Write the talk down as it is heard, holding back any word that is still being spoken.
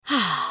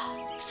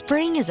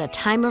Spring is a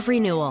time of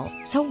renewal,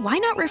 so why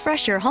not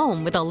refresh your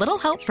home with a little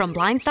help from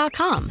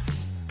Blinds.com?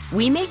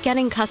 We make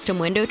getting custom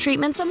window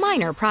treatments a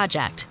minor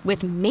project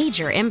with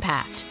major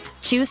impact.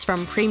 Choose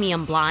from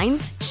premium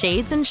blinds,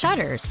 shades, and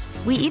shutters.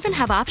 We even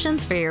have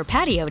options for your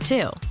patio,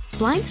 too.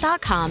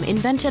 Blinds.com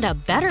invented a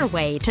better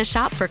way to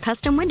shop for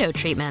custom window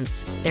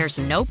treatments. There's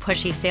no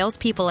pushy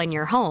salespeople in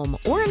your home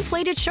or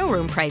inflated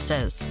showroom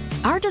prices.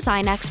 Our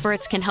design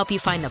experts can help you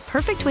find the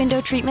perfect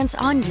window treatments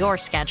on your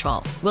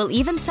schedule. We'll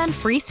even send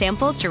free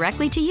samples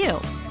directly to you.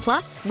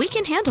 Plus, we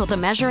can handle the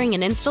measuring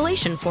and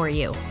installation for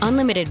you.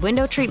 Unlimited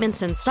window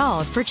treatments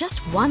installed for just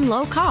one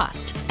low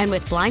cost. And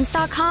with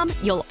Blinds.com,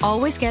 you'll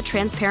always get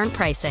transparent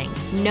pricing.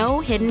 No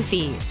hidden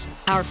fees.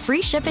 Our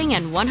free shipping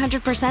and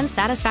 100%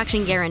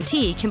 satisfaction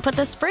guarantee can put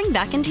the spring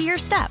back into your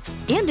step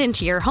and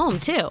into your home,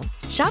 too.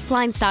 Shop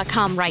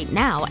Blinds.com right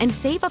now and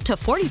save up to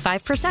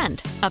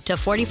 45%. Up to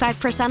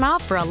 45%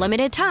 off for a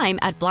limited time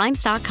at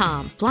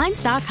Blinds.com.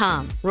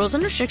 Blinds.com. Rules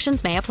and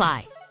restrictions may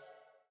apply.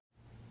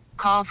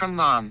 Call from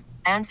mom.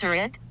 Answer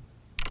it.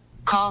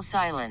 Call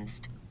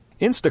silenced.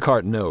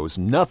 Instacart knows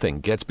nothing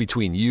gets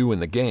between you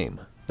and the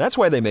game. That's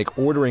why they make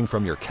ordering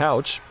from your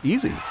couch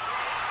easy.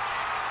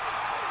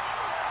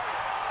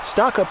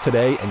 Stock up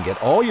today and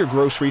get all your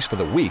groceries for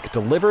the week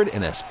delivered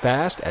in as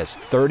fast as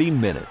 30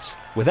 minutes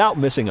without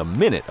missing a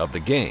minute of the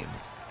game.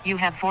 You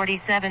have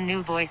 47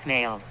 new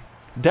voicemails.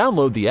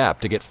 Download the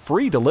app to get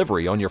free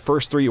delivery on your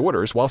first 3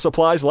 orders while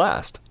supplies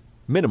last.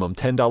 Minimum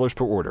 $10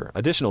 per order.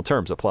 Additional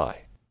terms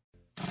apply.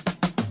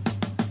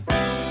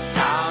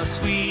 How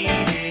sweet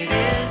it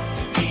is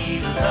to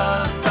be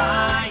loved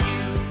by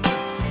you.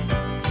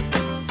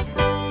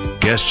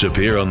 Guests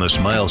appear on the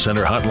Smile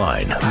Center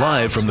hotline,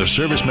 live from the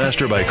Service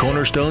Master by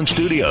Cornerstone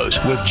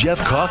Studios with Geoff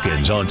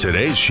Calkins on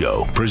today's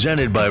show,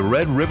 presented by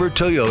Red River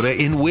Toyota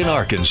in Wynn,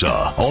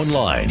 Arkansas.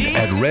 Online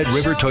at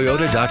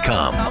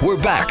redrivertoyota.com. We're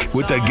back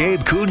with the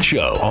Gabe Kuhn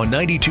Show on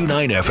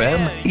 92.9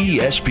 FM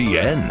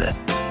ESPN.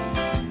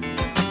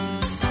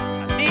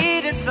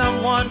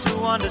 Someone to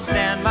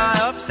understand my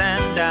ups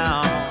and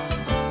downs.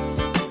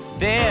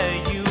 There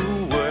you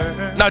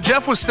were. Now,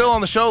 Geoff was still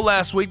on the show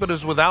last week, but it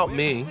was without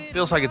me.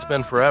 Feels like it's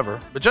been forever.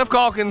 But Geoff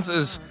Calkins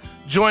is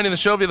joining the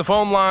show via the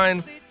phone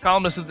line.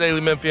 Columnist at the Daily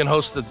Memphian,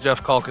 host of the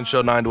Geoff Calkins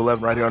Show 9 to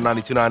 11 right here on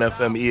 92.9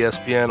 FM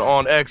ESPN,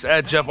 on X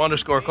at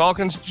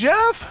Geoff_Calkins.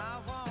 Geoff,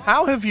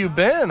 how have you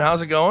been?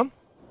 How's it going?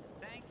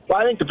 Well,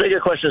 I think the bigger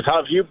question is, how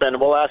have you been?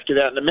 And we'll ask you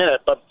that in a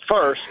minute. But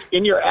first,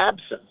 in your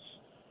absence,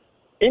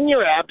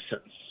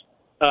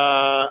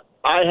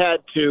 I had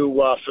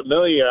to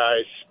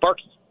familiarize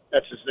Sparky,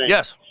 that's his name.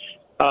 Yes.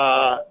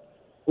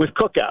 With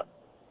Cookout.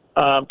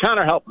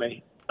 Connor helped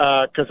me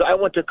because I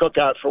went to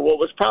Cookout for what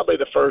was probably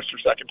the first or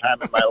second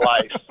time in my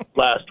life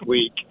last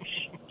week,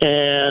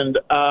 and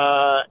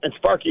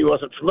Sparky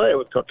wasn't familiar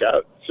with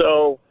Cookout,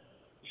 so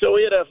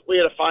we had a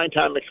fine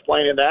time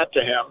explaining that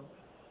to him,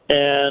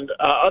 and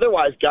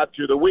otherwise got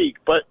through the week.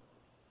 But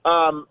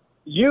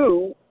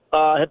you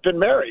have been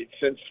married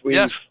since we.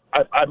 Yes.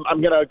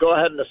 I'm going to go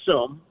ahead and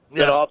assume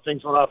that all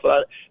things went off of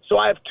that. So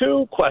I have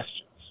 2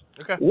 questions.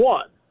 Okay.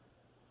 One,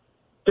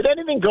 did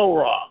anything go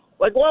wrong?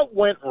 Like, what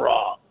went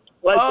wrong?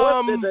 Like,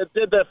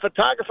 did the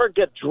photographer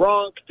get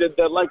drunk?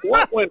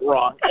 What went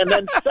wrong? And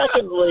then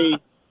secondly,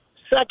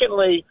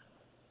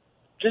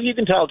 just you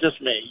can tell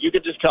just me. You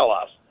could just tell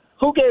us.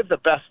 Who gave the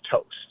best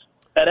toast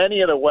at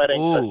any of the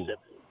wedding festivities?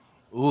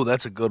 Ooh,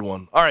 that's a good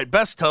one. All right,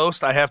 best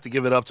toast, I have to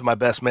give it up to my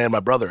best man, my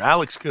brother,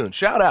 Alex Kuhn.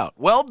 Shout out.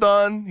 Well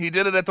done. He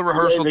did it at the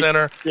rehearsal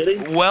dinner.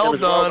 Well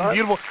done.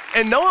 Beautiful.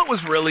 And it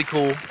was really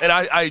cool. And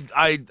I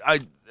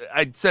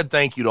said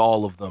thank you to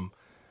all of them.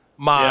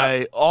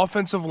 My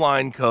offensive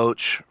line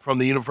coach from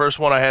the first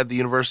one I had at the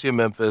University of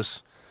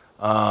Memphis,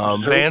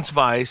 Vance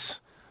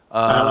Weiss.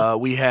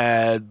 We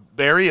had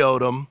Barry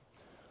Odom.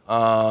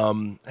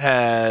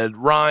 Had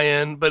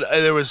Ryan, but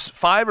there was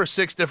 5 or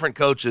 6 different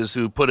coaches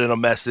who put in a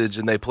message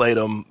and they played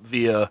them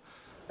via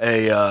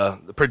a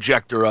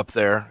projector up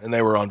there, and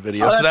they were on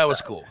video. So that was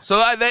cool.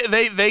 So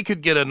they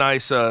could get a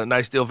nice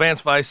deal.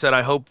 Vance Weiss said,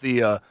 "I hope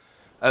the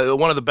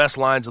one of the best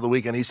lines of the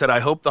weekend." He said,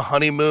 "I hope the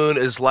honeymoon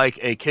is like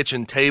a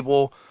kitchen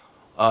table,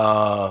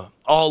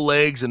 all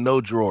legs and no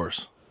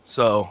drawers."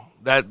 So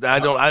I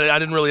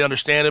didn't really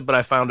understand it, but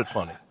I found it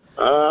funny.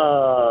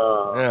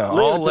 Yeah,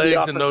 all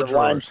legs and no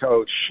drawers.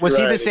 Coach. Was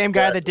he the same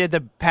guy that did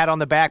the pat on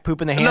the back,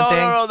 poop in the hand thing?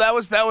 No.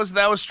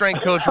 That was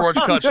strength coach George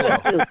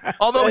Cutchlow.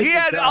 Although he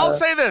had, I'll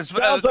say this.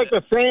 Sounds like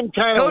the same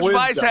kind Coach of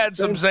Weiss had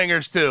some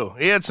zingers too.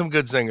 He had some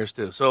good zingers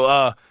too.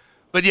 So,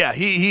 but yeah,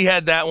 he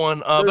had that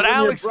one. But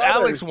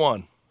Alex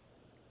won.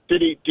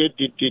 Did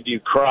you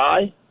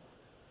cry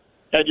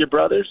at your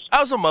brother's?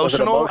 I was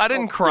emotional. I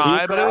didn't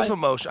cry, but it was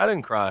emotional. I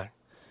didn't cry.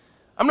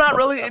 I'm not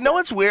really. No,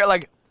 it's weird.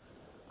 Like,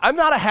 I'm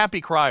not a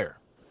happy crier.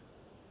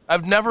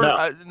 I've never,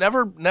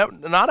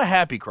 not a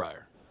happy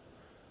crier.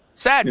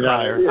 Sad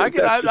crier.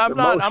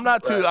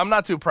 I'm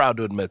not too proud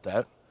to admit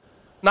that.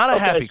 Not a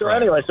happy crier.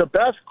 Anyway, so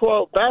best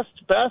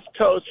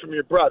toast from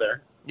your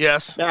brother.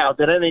 Yes. Now,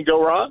 did anything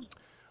go wrong?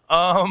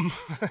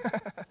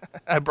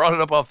 I brought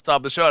it up off the top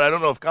of the show, and I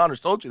don't know if Connor's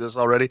told you this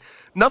already.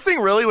 Nothing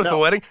really with the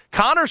wedding.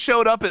 Connor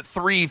showed up at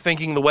 3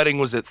 thinking the wedding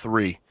was at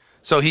 3.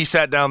 So he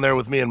sat down there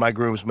with me and my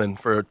groomsmen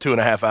for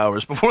 2.5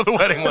 hours before the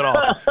wedding went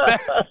off.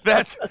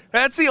 That's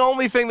the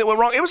only thing that went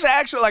wrong. It was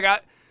actually like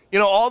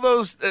all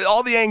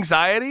the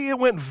anxiety. It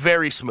went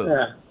very smooth,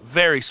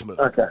 very smooth.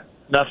 Okay,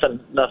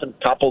 nothing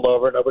toppled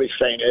over. Nobody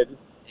fainted.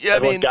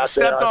 Yeah,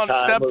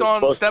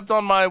 stepped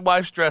on my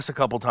wife's dress a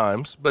couple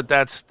times, but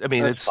it's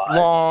fine.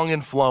 Long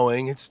and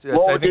flowing. I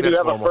think did you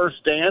have normal. A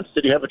first dance?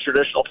 Did you have a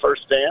traditional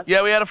first dance?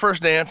 Yeah, we had a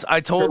first dance. I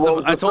told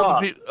the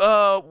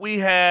people we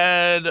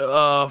had.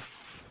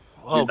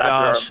 Oh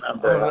gosh!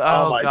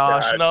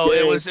 No,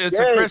 it's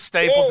a Chris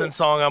Stapleton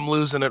song. I'm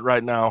losing it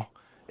right now.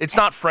 It's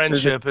not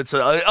Friendship. It's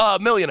a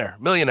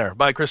Millionaire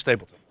by Chris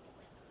Stapleton.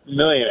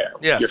 Millionaire.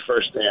 Yes. Your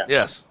first dance.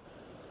 Yes.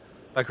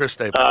 By Chris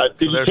Stapleton.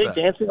 Did you take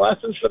dancing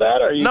lessons for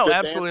that? Or no,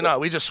 absolutely not.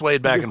 We just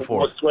swayed back and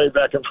forth. Swayed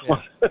back and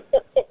forth.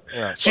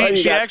 Yeah.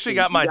 She actually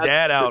got my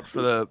dad out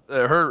for the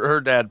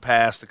her dad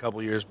passed a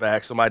couple years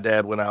back, so my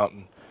dad went out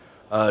and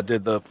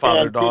did the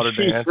father-daughter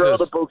dance. Did she throw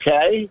the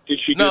bouquet? Did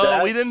she do that?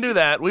 No, we didn't do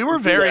that. We were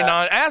very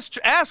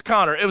ask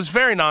Connor. It was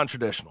very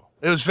non-traditional.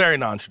 It was very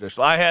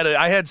non-traditional. I had.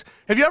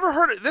 Have you ever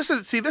heard of this?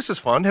 This is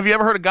fun. Have you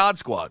ever heard of God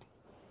Squad?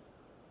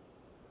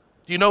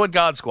 Do you know what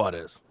God Squad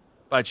is,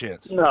 by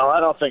chance? No, I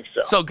don't think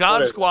so. So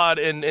God Squad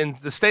in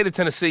the state of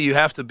Tennessee, you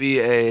have to be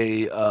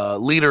a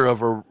leader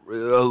of a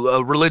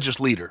religious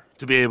leader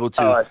to be able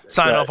to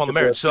sign off on the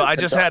marriage. So I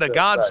just had a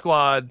God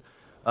Squad.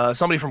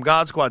 Somebody from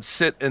God Squad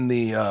sit in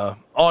the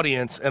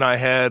audience, and I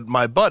had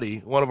my buddy,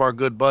 one of our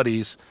good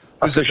buddies,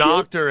 who's a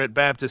doctor at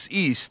Baptist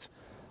East,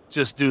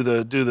 just do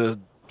the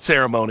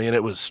ceremony, and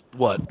it was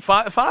what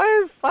 5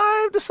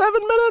 to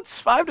 7 minutes,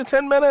 5 to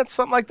 10 minutes,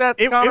 something like that.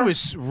 It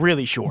was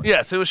really short.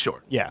 Yes, it was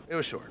short. Yeah, it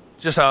was short.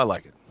 Just how I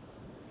like it.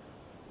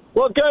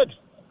 Well, good.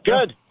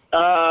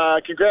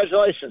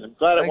 Congratulations. I'm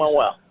glad it went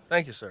well.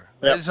 Thank you, sir.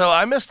 Yep. So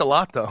I missed a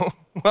lot though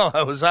while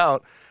I was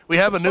out. We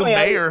have a new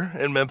mayor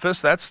in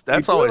Memphis. That's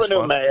always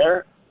fun.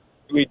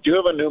 We do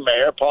have a new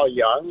mayor, Paul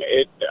Young.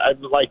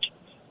 I'm like,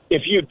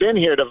 if you'd been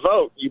here to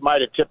vote, you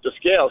might have tipped the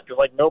scales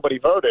because nobody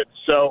voted.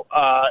 So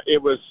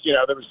it was,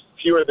 there was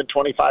fewer than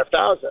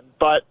 25,000.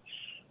 But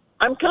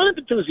I'm kind of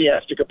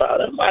enthusiastic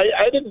about him.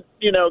 I didn't,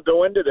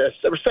 go into this.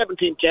 There were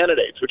 17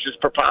 candidates, which is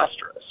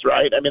preposterous,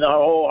 right? I mean,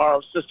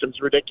 our system's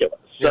ridiculous.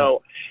 Yeah.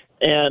 So,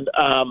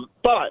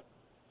 but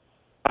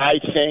I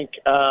think,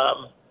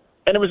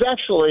 and it was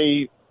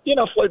actually,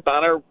 Floyd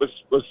Bonner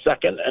was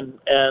second,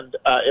 and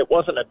it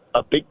wasn't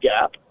a big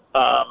gap.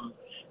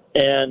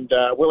 And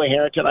Willie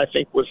Harrington, I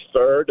think, was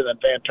third, and then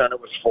Van Turner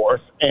was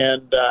fourth.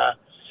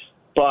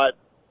 But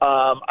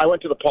I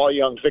went to the Paul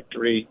Young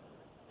victory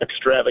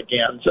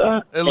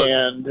extravaganza, it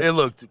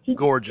looked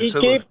gorgeous.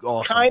 It looked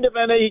awesome.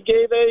 He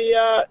gave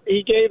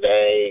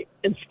a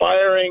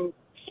inspiring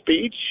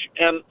speech,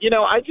 and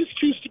I just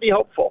choose to be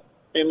hopeful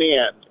in the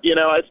end.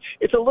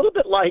 It's a little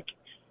bit like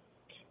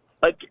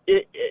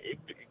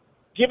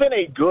given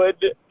a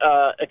good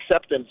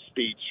acceptance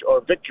speech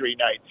or victory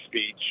night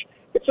speech.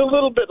 It's a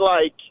little bit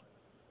like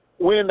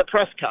winning the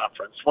press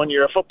conference when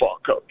you're a football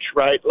coach,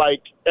 right?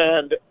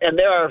 And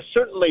there are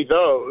certainly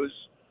those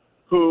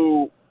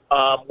who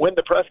win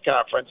the press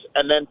conference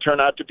and then turn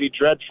out to be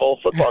dreadful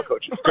football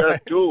coaches.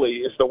 Derek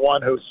Dooley is the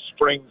one who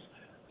springs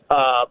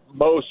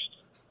most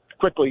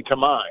quickly to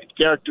mind.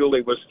 Derek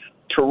Dooley was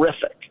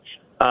terrific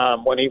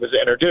when he was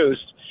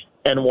introduced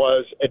and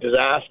was a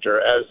disaster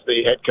as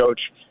the head coach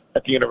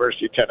at the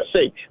University of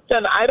Tennessee.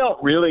 Then I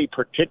don't really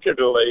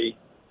particularly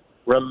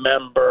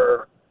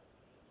remember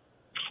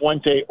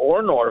Fuente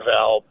or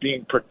Norvell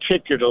being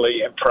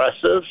particularly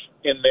impressive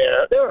in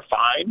there. They were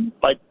fine.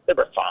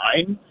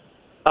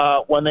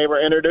 When they were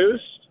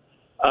introduced.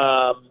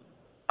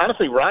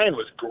 Honestly, Ryan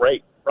was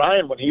great.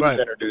 Ryan, when he was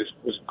introduced,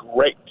 was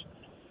great.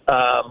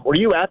 Were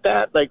you at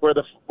that?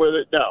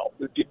 No.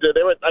 They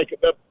were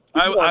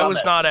I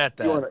was not at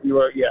that. You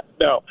were,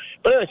 no.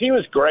 But anyways, he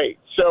was great.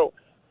 So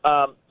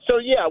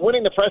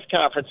winning the press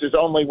conference is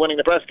only winning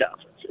the press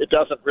conference. It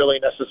doesn't really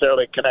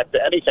necessarily connect to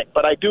anything.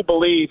 But I do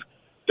believe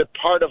that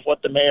part of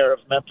what the mayor of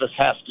Memphis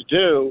has to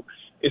do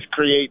is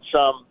create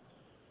some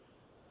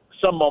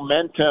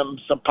momentum,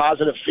 some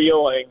positive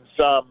feelings,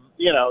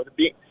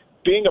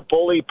 being a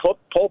bully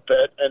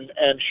pulpit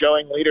and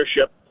showing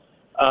leadership,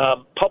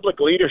 public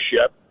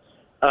leadership,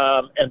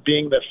 and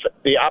being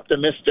the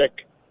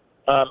optimistic,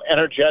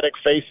 energetic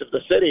face of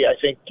the city, I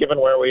think, given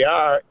where we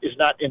are, is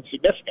not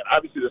insignificant.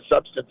 Obviously, the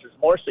substance is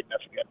more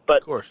significant. But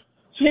of course.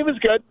 So he was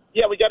good.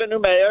 Yeah, we got a new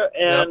mayor,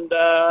 and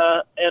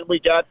we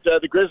got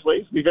the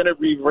Grizzlies. We've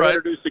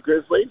introduced the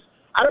Grizzlies.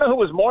 I don't know who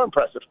was more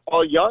impressive,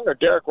 Paul Young or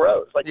Derrick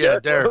Rose.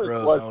 Derrick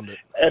Rose owned it.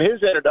 And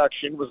his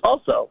introduction was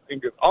also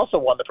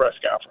won the press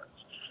conference.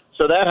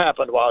 So that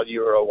happened while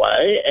you were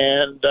away,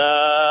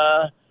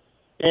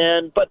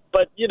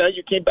 but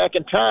you came back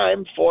in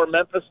time for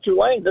Memphis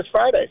Tulane this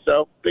Friday.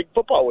 So big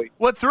football week.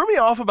 What threw me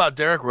off about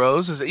Derrick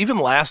Rose is that even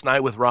last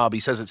night with Rob,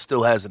 he says it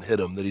still hasn't hit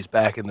him that he's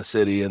back in the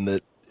city and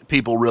that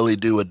people really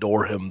do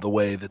adore him the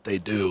way that they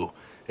do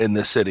in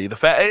this city. The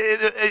fact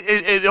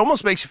it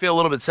almost makes you feel a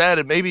little bit sad.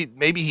 And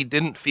maybe he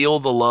didn't feel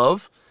the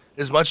love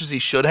as much as he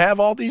should have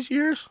all these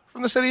years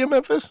from the city of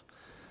Memphis.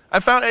 I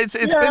found it's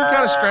been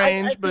kind of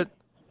strange, but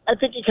I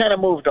think he kind of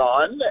moved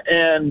on,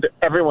 and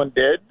everyone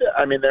did.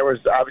 I mean, there was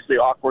obviously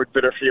awkward,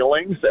 bitter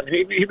feelings. I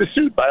mean, he was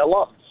sued by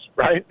alums,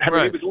 right? I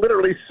mean, he was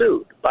literally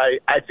sued by,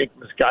 I think,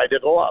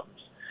 misguided alums.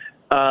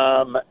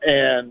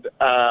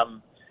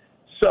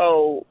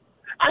 So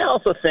I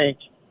also think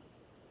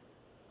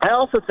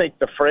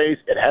the phrase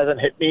 "it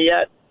hasn't hit me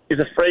yet" is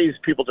a phrase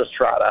people just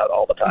trot out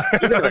all the time,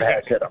 even if it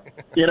has hit them.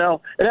 You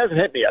know, it hasn't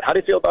hit me yet. How do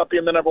you feel about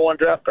being the number one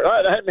draft pick?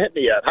 It hasn't hit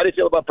me yet. How do you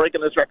feel about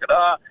breaking this record?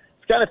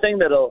 It's the kind of thing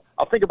that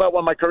I'll think about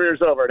when my career's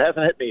over. It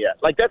hasn't hit me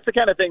yet. Like, that's the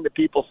kind of thing that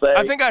people say.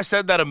 I think I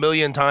said that 1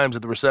 million times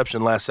at the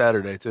reception last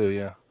Saturday too.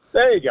 Yeah.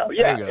 There you go.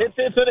 Yeah,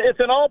 it's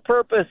an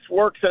all-purpose,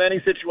 works in any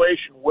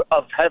situation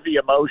of heavy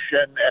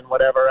emotion and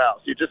whatever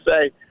else. You just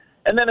say,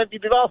 and then if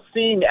you've all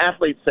seen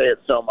athletes say it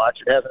so much,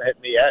 it hasn't hit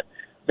me yet,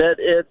 that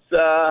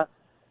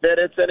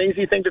it's an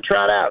easy thing to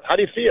trot out. How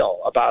do you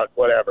feel about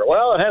whatever?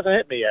 Well, it hasn't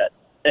hit me yet,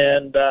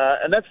 and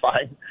that's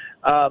fine.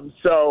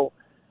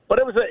 But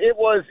it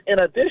was in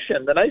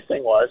addition. The nice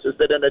thing is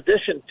that in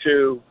addition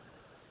to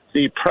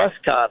the press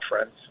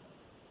conference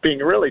being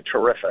really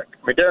terrific.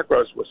 I mean,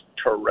 DRose was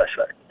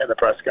terrific in the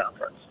press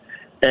conference.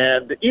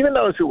 And even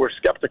those who were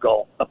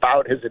skeptical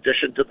about his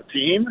addition to the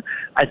team,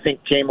 I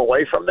think came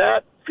away from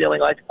that feeling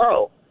like,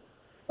 oh,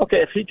 okay,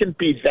 if he can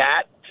be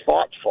that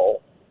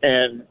thoughtful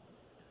and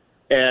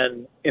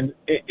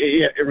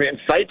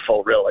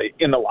insightful, really,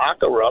 in the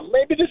locker room,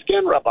 maybe this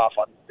can rub off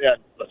on,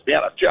 let's be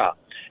honest, Ja.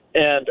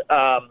 And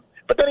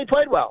but then he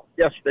played well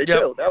yesterday,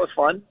 too. That was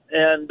fun.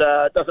 And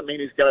it doesn't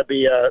mean he's going to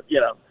be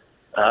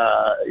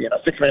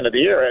sixth man of the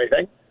year or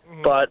anything,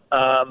 but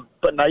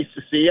nice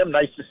to see him.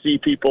 Nice to see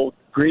people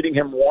greeting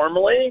him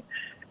warmly,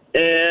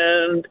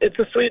 and it's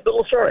a sweet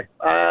little story.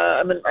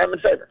 I'm in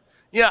favor.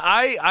 Yeah,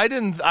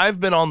 I've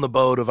been on the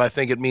boat of I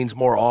think it means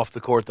more off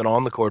the court than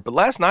on the court. But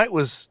last night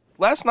was.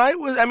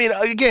 I mean,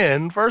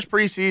 again, first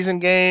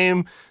preseason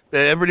game.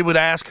 Everybody would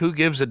ask who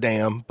gives a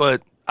damn,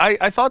 but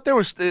I thought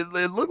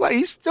it looked like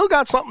he's still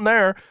got something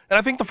there, and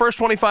I think the first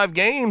 25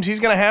 games he's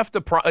going to have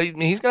to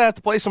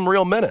play some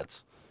real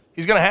minutes.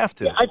 He's going to have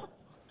to. Yeah,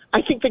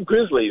 I think the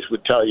Grizzlies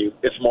would tell you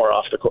it's more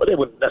off the court. They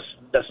wouldn't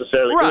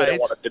necessarily they don't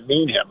want to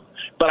demean him.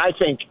 But I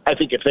think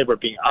if they were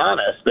being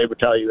honest, they would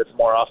tell you it's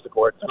more off the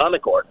court than on the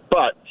court.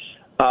 But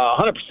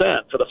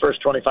 100% for the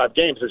first 25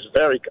 games is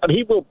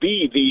he will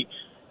be the,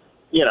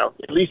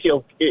 at least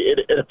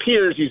it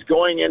appears he's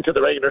going into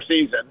the regular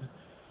season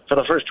for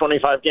the first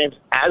 25 games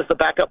as the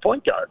backup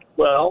point guard.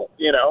 Well,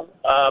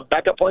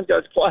 backup point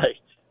guards play.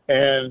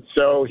 And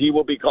so he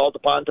will be called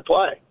upon to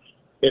play.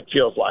 It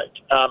feels like.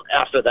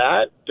 After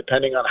that,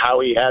 depending on how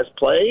he has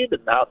played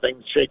and how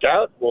things shake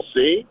out, we'll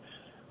see.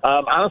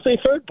 Honestly,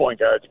 third point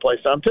guards play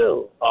some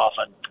too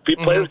often.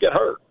 Players get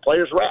hurt.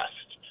 Players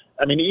rest.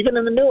 I mean, even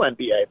in the new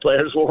NBA,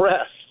 players will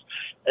rest.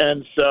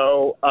 And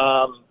so,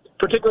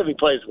 particularly if he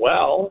plays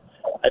well,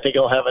 I think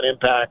he'll have an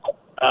impact,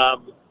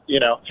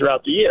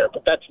 throughout the year.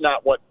 But that's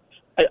not what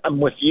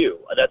I'm with you.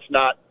 I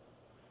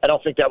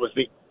don't think that was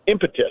the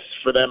impetus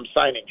for them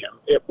signing him.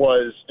 It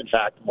was, in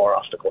fact, more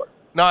off the court.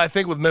 No, I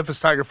think with Memphis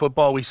Tiger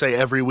football, we say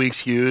every week's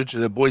huge.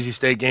 The Boise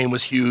State game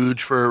was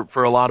huge for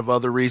a lot of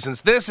other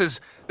reasons. This is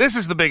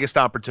the biggest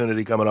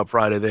opportunity coming up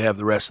Friday. They have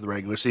the rest of the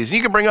regular season.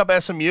 You can bring up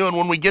SMU, and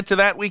when we get to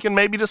that, we can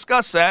maybe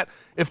discuss that.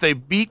 If they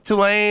beat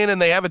Tulane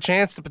and they have a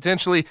chance to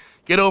potentially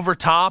get over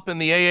top in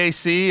the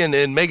AAC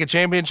and make a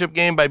championship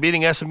game by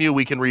beating SMU,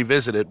 we can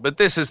revisit it. But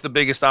this is the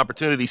biggest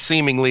opportunity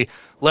seemingly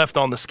left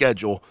on the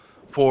schedule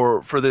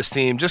for this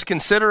team. Just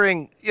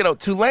considering,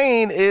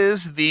 Tulane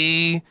is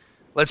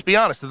let's be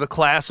honest, the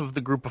class of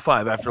the group of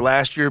five after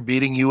last year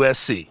beating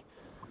USC.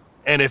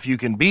 And if you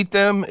can beat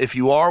them, if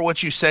you are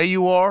what you say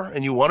you are,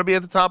 and you want to be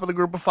at the top of the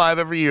group of five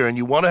every year, and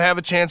you want to have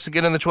a chance to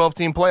get in the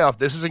 12-team playoff,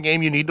 this is a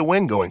game you need to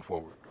win going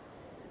forward.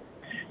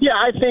 Yeah,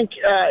 I think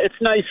it's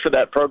nice for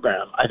that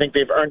program. I think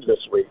they've earned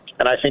this week,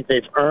 and I think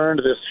they've earned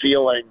this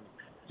feeling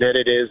that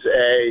it is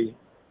a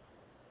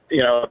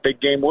big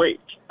game week.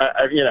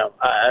 I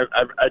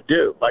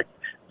do. Like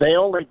they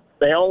only.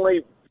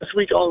 This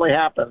week only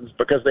happens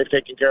because they've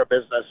taken care of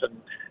business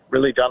and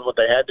really done what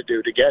they had to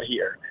do to get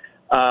here.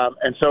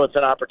 And so it's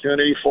an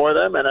opportunity for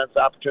them, and it's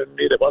an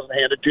opportunity that wasn't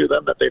handed to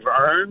them that they've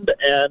earned.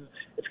 And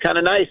it's kind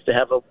of nice to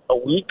have a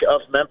week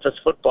of Memphis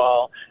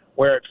football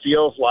where it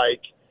feels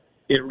like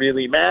it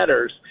really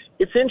matters.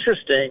 It's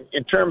interesting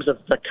in terms of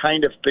the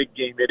kind of big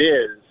game it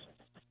is.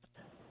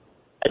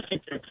 I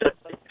think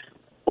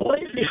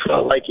Boise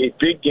felt like a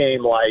big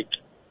game, like,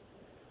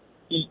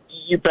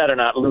 you better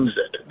not lose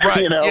it.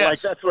 Right, yes.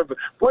 Like that's what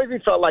Boise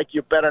felt like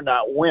you better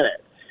not win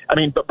it. I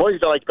mean, but Boise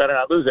felt like you better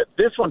not lose it.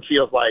 This one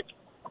feels like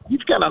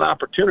you've got an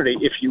opportunity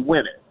if you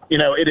win it.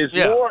 It is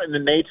more in the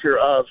nature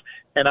of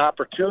an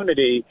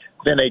opportunity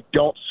than a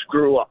don't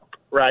screw up,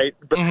 right?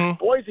 But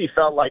Boise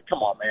felt like, come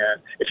on,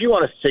 man, if you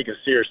want us to take it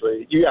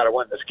seriously, you got to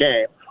win this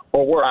game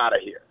or we're out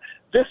of here.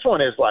 This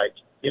one is like,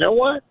 you know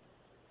what?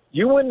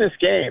 You win this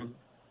game,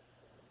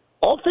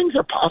 all things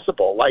are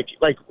possible. Like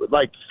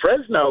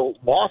Fresno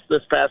lost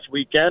this past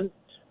weekend.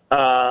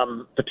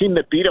 The team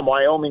that beat them,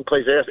 Wyoming,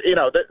 plays there.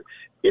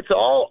 It's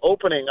all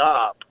opening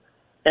up,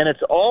 and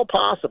it's all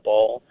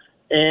possible.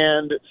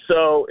 And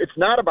so it's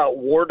not about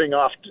warding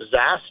off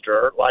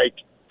disaster, like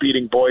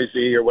beating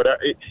Boise or whatever.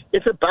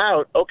 It's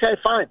about, okay,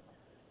 fine.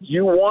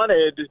 You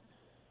wanted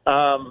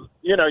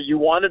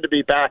to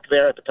be back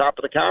there at the top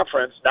of the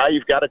conference. Now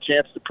you've got a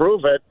chance to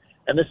prove it,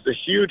 and this is a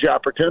huge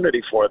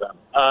opportunity for them.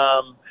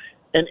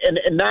 And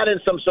not in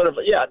some sort of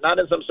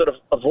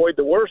avoid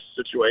the worst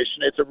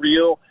situation. It's a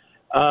real.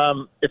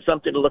 It's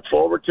something to look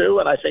forward to,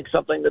 and I think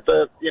something that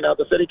the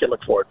city can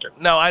look forward to.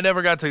 No, I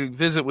never got to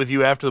visit with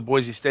you after the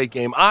Boise State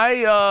game.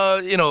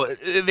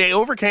 They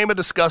overcame a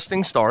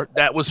disgusting start.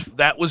 That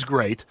was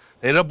great.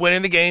 They ended up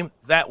winning the game.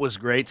 That was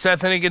great.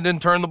 Seth Hennigan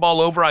didn't turn the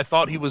ball over. I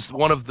thought he was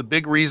one of the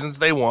big reasons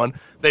they won.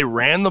 They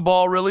ran the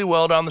ball really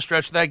well down the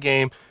stretch of that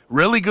game.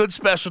 Really good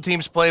special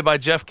teams play by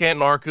Geoff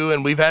Calkins,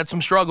 and we've had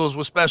some struggles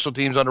with special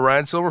teams under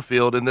Ryan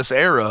Silverfield in this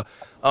era.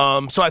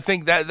 So I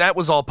think that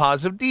was all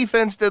positive.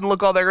 Defense didn't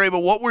look all that great, but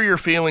what were your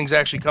feelings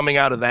actually coming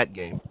out of that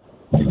game?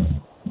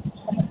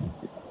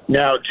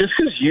 Now, just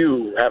because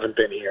you haven't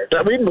been here,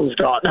 we moved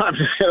on. No, I'm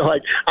just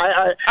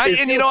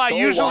I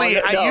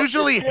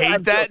usually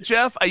hate that,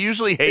 Jeff. I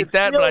usually hate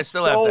that, but I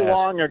still have to ask. So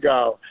long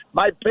ago,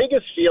 my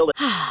biggest feeling.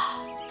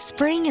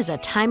 Spring is a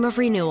time of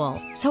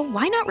renewal, so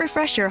why not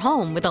refresh your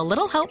home with a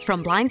little help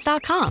from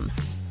Blinds.com?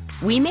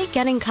 We make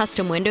getting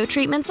custom window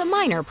treatments a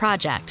minor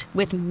project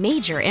with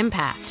major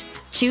impact.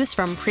 Choose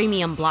from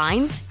premium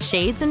blinds,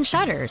 shades, and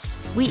shutters.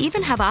 We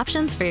even have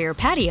options for your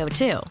patio,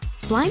 too.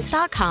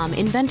 Blinds.com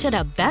invented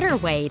a better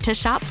way to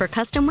shop for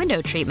custom window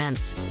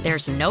treatments.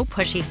 There's no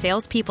pushy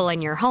salespeople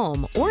in your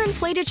home or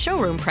inflated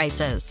showroom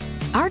prices.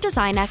 Our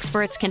design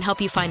experts can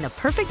help you find the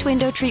perfect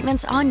window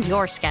treatments on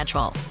your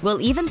schedule. We'll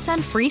even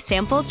send free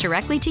samples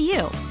directly to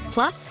you.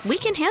 Plus, we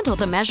can handle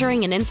the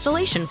measuring and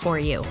installation for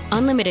you.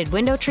 Unlimited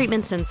window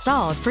treatments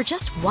installed for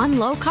just one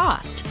low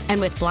cost. And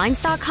with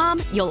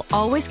Blinds.com, you'll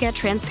always get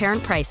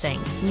transparent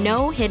pricing.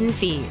 No hidden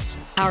fees.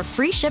 Our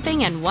free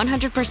shipping and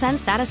 100%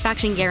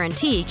 satisfaction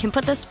guarantee can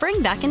put the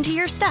spring back into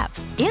your step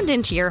and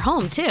into your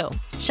home, too.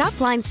 Shop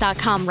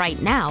Blinds.com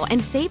right now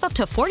and save up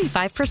to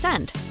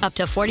 45%. Up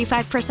to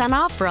 45%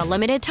 off for a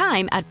limited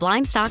time at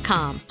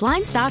Blinds.com.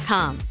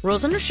 Blinds.com.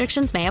 Rules and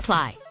restrictions may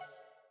apply.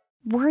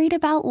 Worried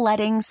about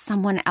letting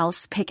someone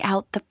else pick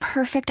out the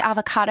perfect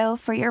avocado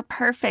for your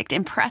perfect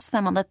impress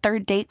them on the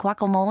third date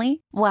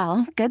guacamole?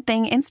 Well, good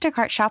thing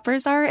Instacart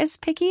shoppers are as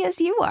picky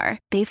as you are.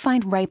 They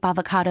find ripe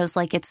avocados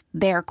like it's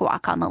their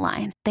guac on the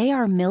line. They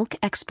are milk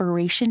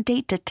expiration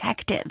date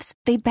detectives.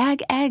 They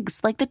bag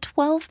eggs like the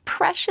 12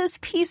 precious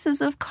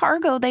pieces of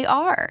cargo they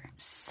are.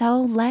 So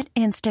let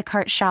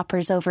Instacart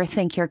shoppers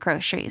overthink your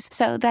groceries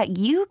so that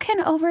you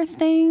can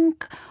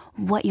overthink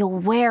what you'll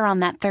wear on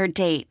that third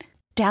date.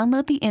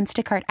 Download the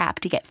Instacart app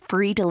to get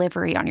free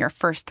delivery on your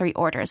first 3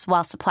 orders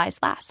while supplies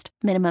last.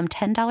 Minimum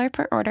 $10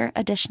 per order.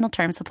 Additional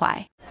terms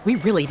apply. We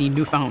really need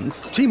new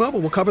phones. T-Mobile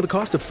will cover the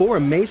cost of 4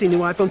 amazing new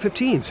iPhone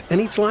 15s,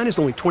 and each line is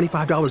only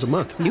 $25 a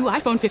month. New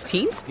iPhone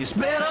 15s? It's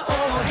better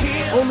over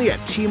here. Only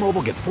at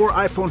T-Mobile, get 4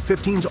 iPhone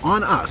 15s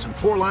on us and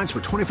 4 lines for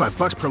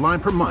 $25 per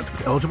line per month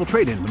with eligible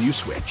trade-in when you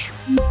switch.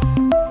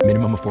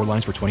 Minimum of 4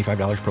 lines for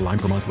 $25 per line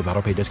per month with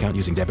autopay discount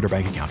using debit or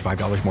bank account.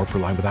 $5 more per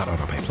line without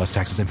autopay, plus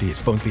taxes and fees.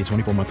 Phone fee at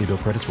 24 monthly bill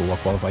credits for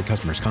well-qualified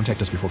customers. Contact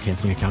us before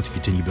canceling account to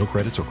continue bill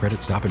credits or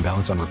credit stop and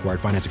balance on required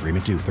finance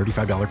agreement due.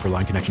 $35 per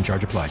line connection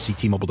charge applies. See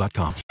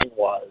T-Mobile.com.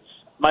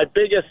 My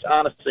biggest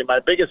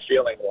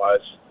feeling was,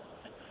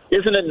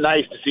 isn't it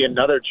nice to see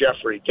another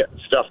Jeffrey getting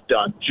stuff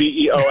done?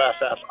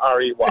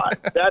 Geoffrey.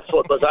 That's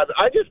what was.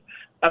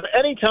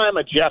 Anytime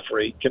a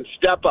Jeffrey can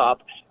step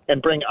up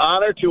and bring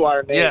honor to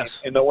our name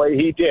in the way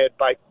he did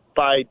by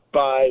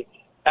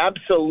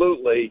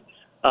absolutely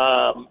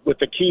with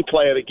the key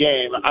play of the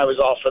game, I was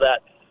all for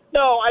that.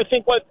 No, I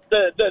think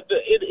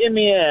in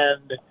the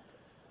end,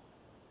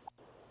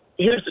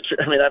 here's the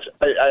truth. I mean,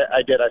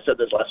 I said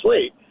this last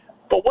week.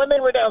 But when they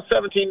were down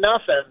 17-0,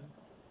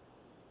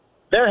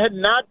 there had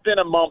not been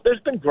a moment. There's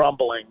been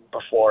grumbling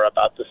before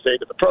about the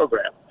state of the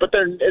program, but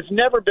there has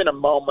never been a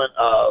moment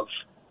of,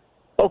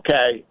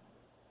 okay,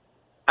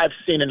 I've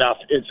seen enough.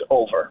 It's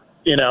over.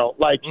 We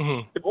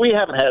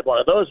haven't had one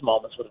of those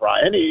moments with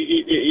Ryan.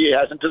 He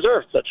hasn't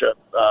deserved such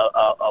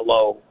a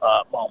low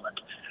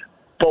moment.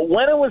 But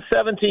when it was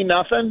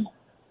 17-0,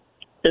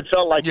 it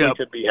felt like we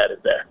could be headed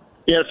there.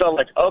 It felt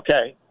like,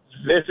 okay,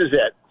 this is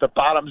it. The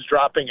bottom's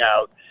dropping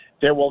out.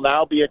 There will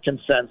now be a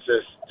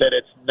consensus that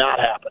it's not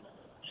happening.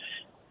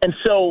 And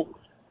so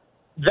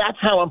that's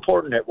how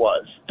important it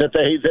was that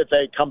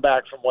they come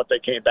back from what they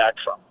came back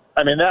from.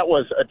 I mean, that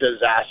was a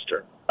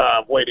disaster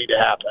waiting to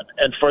happen.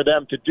 And for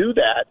them to do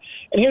that,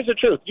 and here's the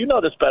truth, you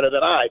know this better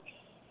than I,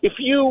 if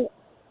you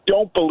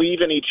don't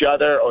believe in each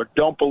other or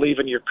don't believe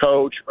in your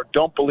coach or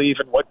don't believe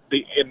in what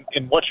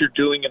you're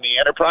doing in the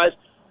enterprise,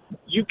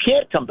 you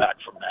can't come back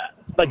from that.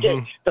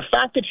 The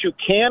fact that you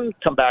can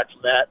come back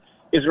from that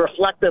is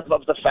reflective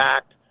of the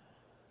fact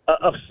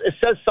it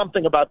says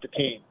something about the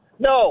team.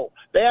 No,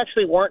 they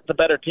actually weren't the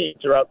better team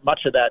throughout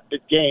much of that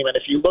game. And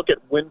if you look at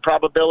win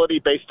probability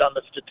based on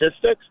the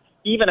statistics,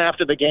 even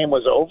after the game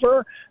was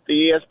over,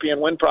 the ESPN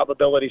win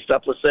probability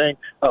stuff was saying,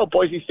 oh,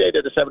 Boise State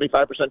had a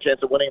 75%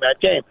 chance of winning that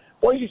game.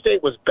 Boise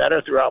State was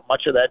better throughout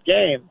much of that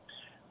game.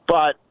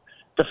 But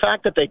the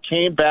fact that they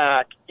came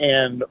back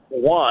and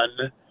won,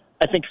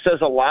 I think, says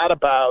a lot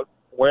about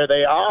where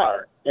they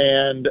are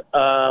and,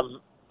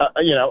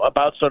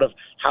 about sort of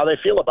how they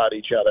feel about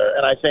each other.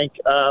 And I think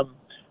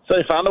so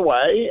they found a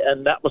way,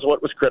 and that was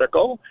what was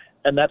critical.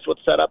 And that's what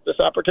set up this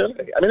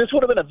opportunity. I mean, this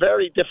would have been a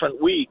very different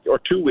week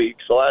or 2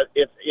 weeks. So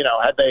if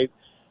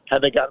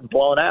had they gotten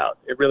blown out,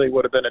 it really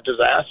would have been a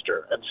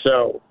disaster. And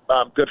so,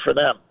 good for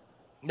them.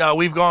 Now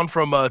we've gone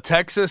from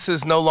Texas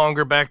is no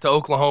longer back to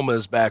Oklahoma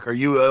is back. Are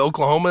you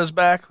Oklahoma is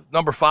back?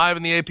 Number 5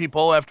 in the AP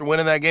poll after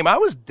winning that game. I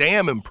was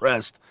damn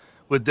impressed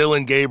with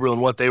Dylan Gabriel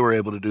and what they were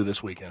able to do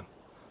this weekend.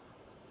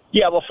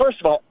 Yeah. Well,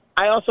 first of all,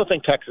 I also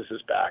think Texas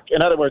is back.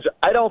 In other words,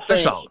 I don't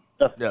think.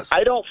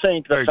 I don't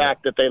think the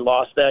fact that they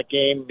lost that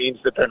game means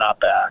that they're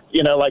not back.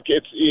 Like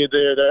it's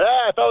either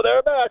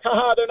they're back,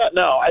 haha, they're not.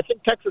 No, I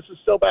think Texas is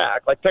still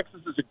back. Like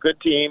Texas is a good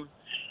team,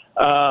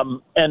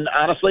 and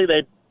honestly,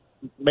 they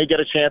may get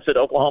a chance at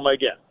Oklahoma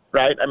again,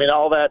 right? I mean,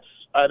 all that's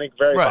I think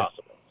very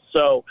possible.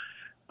 So,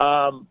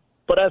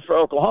 but as for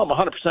Oklahoma,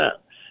 100%,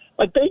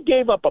 like they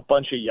gave up a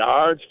bunch of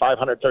yards,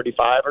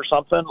 535 or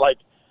something, like.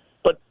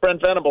 But Brent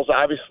Venables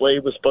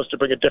obviously was supposed to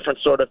bring a different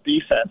sort of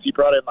defense. He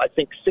brought in, I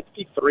think,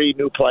 63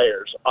 new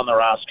players on the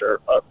roster,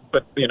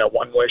 but,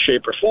 one way,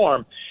 shape, or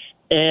form.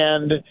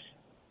 And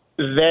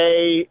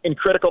they, in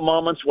critical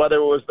moments, whether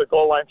it was the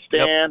goal line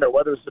stand or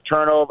whether it was the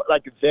turnover,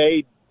 like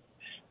they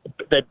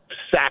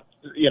sacked,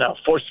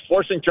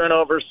 forcing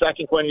turnovers,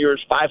 sacking Quinn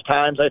Ewers 5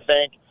 times, I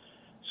think.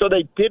 So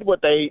they did what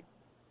it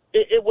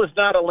was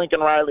not a Lincoln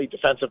Riley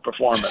defensive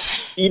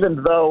performance,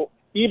 even though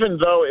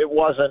it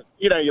wasn't,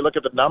 you look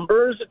at the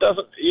numbers, it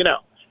doesn't,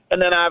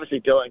 and then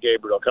obviously Dylan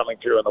Gabriel coming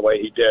through in the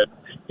way he did,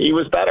 he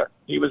was better.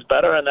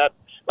 And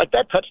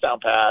that touchdown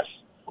pass,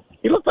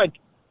 he looked like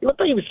he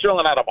was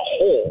throwing out of a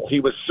hole. He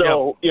was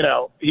so,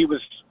 he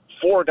was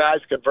 4 guys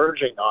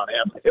converging on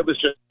him. It was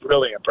just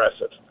really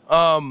impressive.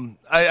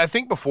 I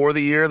think before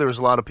the year, there was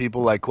a lot of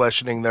people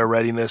questioning their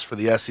readiness for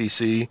the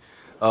SEC,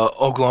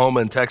 Oklahoma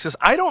and Texas.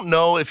 I don't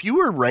know if you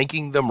were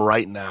ranking them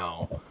right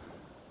now.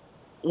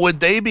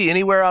 Would they be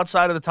anywhere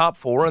outside of the top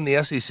 4 in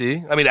the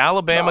SEC? I mean,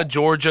 Alabama,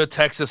 Georgia,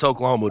 Texas,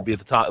 Oklahoma would be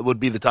the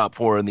top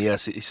 4 in the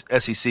SEC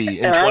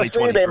in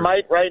 2023. They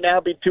might right now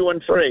be 2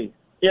 and 3.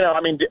 You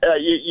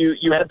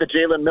had the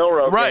Jalen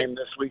Milroe game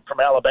this week from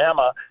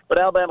Alabama, but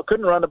Alabama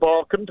couldn't run the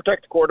ball, couldn't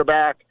protect the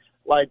quarterback.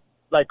 Like,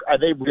 are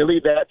they really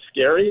that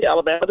scary?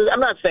 Alabama?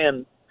 I'm not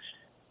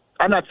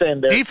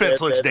saying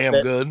defense looks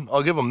damn good.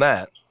 I'll give them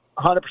that.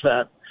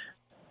 100%.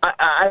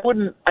 I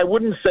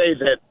wouldn't say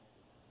that.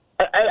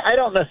 I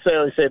don't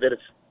necessarily say that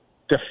it's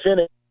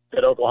definitive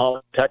that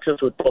Oklahoma and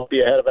Texas would both be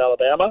ahead of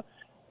Alabama.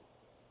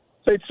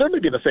 They'd certainly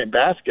be in the same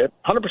basket.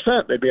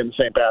 100% they'd be in the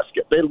same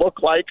basket.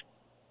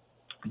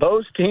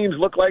 Those teams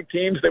look like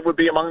teams that would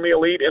be among the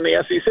elite in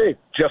the SEC,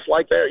 just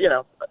like they're,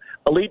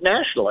 elite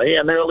nationally,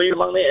 and they're elite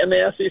in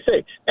the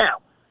SEC.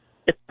 Now,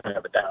 it's kind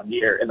of a down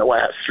year in the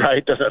West,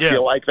 right? Doesn't it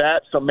feel like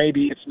that? So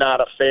maybe it's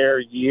not a fair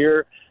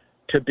year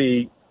to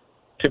be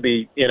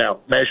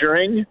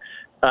measuring.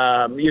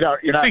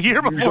 It's a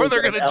year before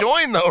they're going to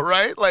join, though,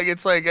 right? No,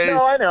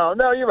 I know.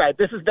 No, you're right.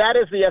 That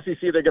is the SEC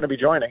they're going to be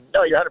joining.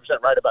 No, you're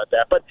 100% right about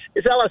that. But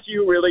is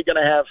LSU really going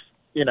to have,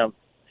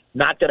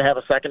 not going to have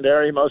a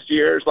secondary most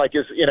years? I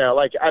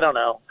don't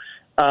know.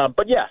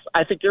 But yes,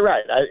 I think you're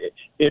right.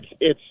 It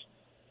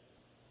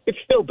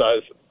still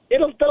does.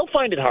 They'll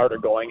find it harder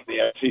going in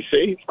the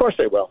SEC. Of course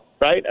they will,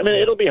 right? I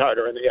mean, it'll be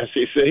harder in the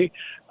SEC.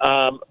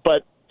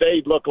 But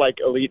they look like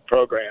elite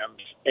programs,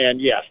 and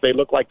yes, they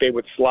look like they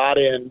would slot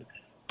in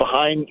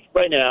behind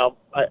right now,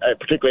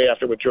 particularly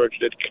after what Georgia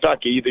did to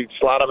Kentucky. They'd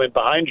slot them in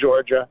behind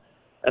Georgia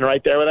and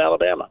right there with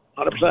Alabama,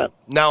 100%.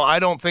 Now, I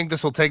don't think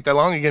this will take that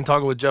long. Again,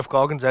 talking with Geoff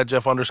Calkins, at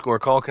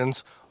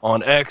Jeff_Calkins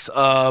on X.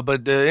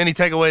 But any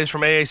takeaways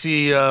from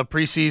AAC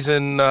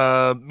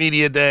preseason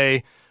media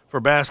day for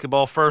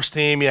basketball? First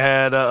team, you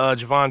had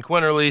Javon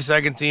Quinterly.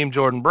 Second team,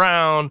 Jordan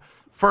Brown.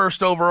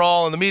 First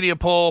overall in the media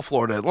poll,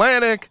 Florida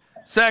Atlantic.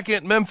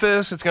 Second,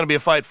 Memphis. It's going to be a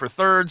fight for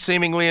third,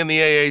 seemingly, in the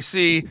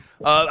AAC.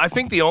 I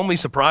think the only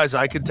surprise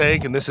I could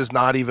take, and this is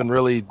not even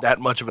really that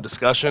much of a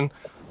discussion,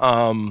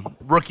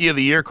 Rookie of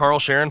the Year, Carl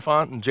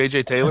Sharonfont and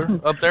J.J. Taylor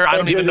up there. I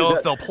don't even know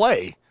if they'll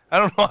play. I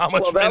don't know how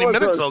many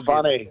minutes they'll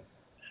get.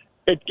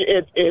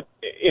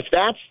 If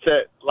that's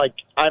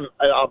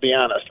I'll be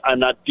honest, I'm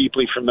not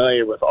deeply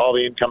familiar with all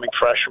the incoming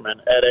freshmen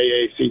at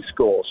AAC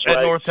schools. Right?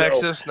 At North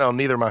Texas? No,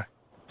 neither am I.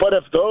 But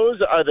if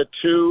those are the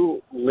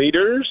 2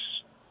 leaders,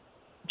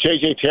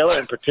 J.J. Taylor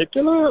in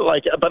particular,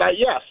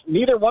 yes,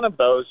 neither one of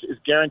those is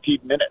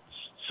guaranteed minutes.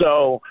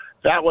 So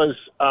that was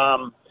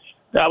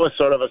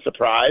sort of a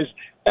surprise.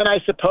 And I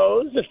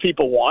suppose if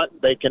people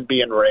want, they can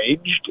be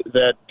enraged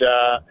that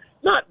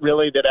not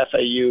really that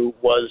FAU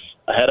was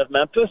ahead of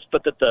Memphis,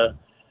 but that the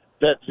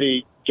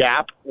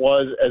gap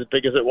was as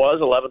big as it was,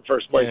 11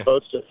 first-place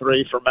votes to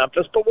 3 for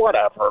Memphis, but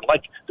whatever.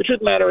 Like, the truth of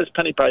the matter is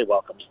Penny probably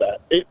welcomes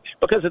that.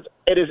 Because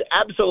it is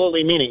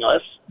absolutely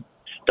meaningless.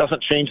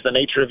 Doesn't change the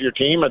nature of your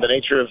team or the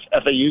nature of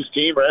FAU's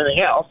team or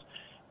anything else.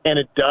 And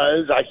it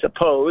does, I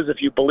suppose, if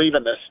you believe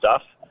in this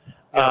stuff,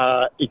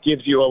 it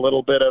gives you a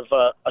little bit of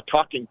a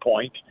talking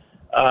point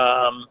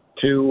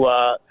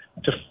to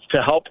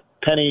help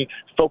Penny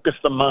focus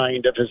the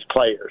mind of his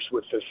players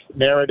with this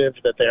narrative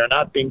that they are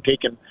not being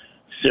taken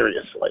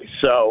seriously.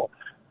 So,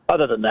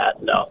 other than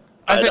that, no.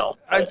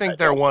 I think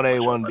they're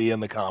 1A, 1B in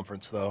the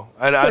conference, though.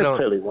 I don't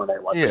clearly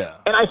 1A, 1B. Yeah,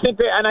 and I think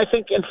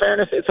in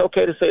fairness, it's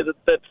okay to say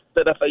that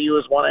FAU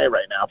is 1A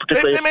right now.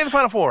 They made the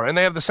Final Four, and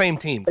they have the same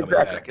team coming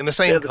back and the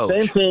same coach.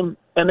 The same team,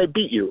 and they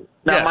beat you.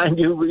 Now, mind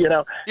you, they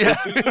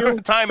beat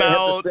you.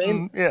 Timeout.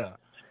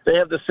 They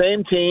have the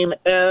same team,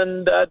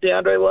 and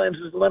DeAndre Williams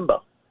is in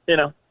limbo.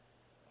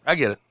 I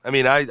get it. I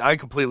mean, I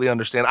completely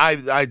understand.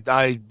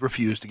 I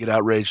refuse to get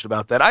outraged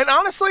about that. I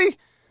honestly,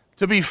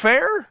 to be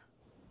fair,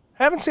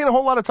 haven't seen a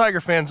whole lot of Tiger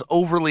fans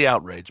overly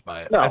outraged by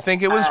it. No, I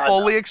think it was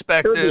fully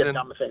expected. It would be a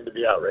dumb thing to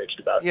be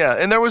outraged about. Yeah,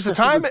 and there was a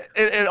time,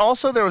 and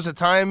also there was a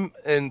time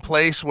and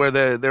place where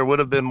there would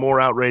have been more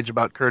outrage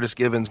about Curtis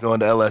Givens going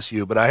to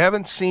LSU, but I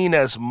haven't seen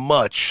as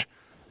much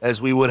as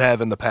we would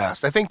have in the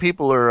past. I think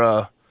people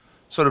are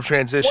sort of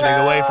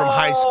transitioning away from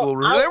high school.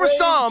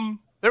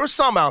 There was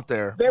some out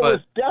there. There was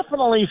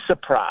definitely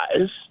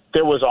surprise.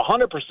 There was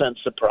 100%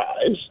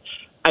 surprise.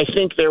 I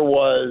think there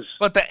was.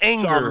 But the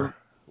anger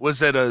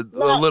was at a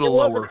little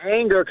lower.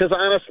 Anger, because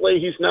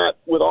honestly, he's not.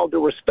 With all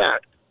due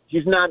respect,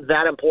 he's not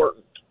that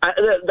important.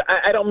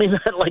 I don't mean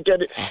that like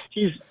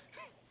he's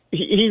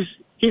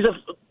a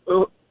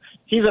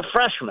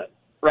freshman,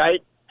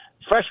 right?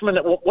 Freshmen.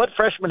 What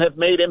freshmen have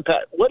made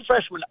impact? What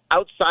freshmen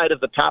outside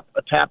of the top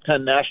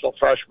 10 national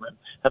freshmen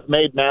have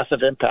made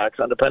massive impacts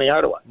under Penny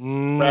Hardaway?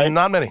 Right?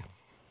 Not many.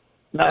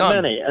 Not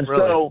many. And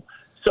really. so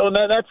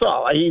that's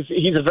all.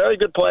 He's a very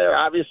good player,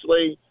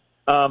 obviously,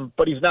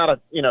 but he's not a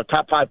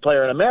top 5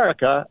 player in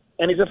America,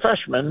 and he's a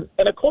freshman.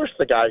 And of course,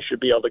 the guy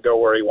should be able to go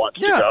where he wants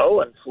to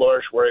go and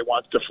flourish where he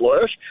wants to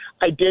flourish.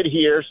 I did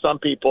hear some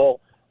people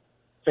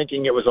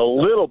thinking it was a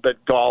little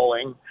bit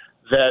galling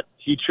that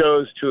he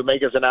chose to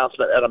make his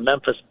announcement at a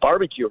Memphis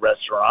barbecue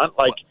restaurant.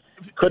 Like,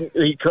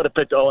 he could have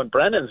picked Owen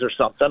Brennan's or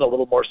something, a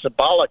little more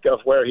symbolic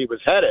of where he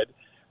was headed.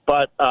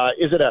 But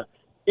is it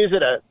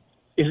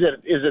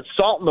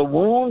salt in the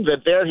wound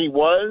that there he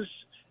was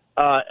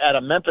at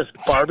a Memphis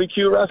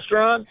barbecue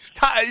restaurant?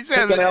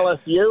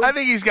 LSU? I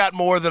think he's got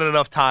more than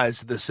enough ties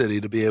to the city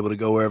to be able to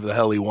go wherever the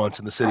hell he wants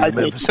in the city of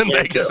Memphis and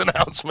make his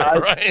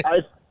announcement, right?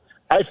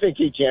 I think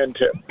he can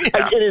too.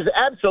 Yeah. It is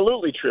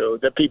absolutely true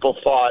that people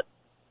thought,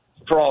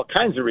 for all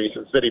kinds of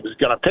reasons, that he was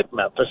going to pick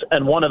Memphis,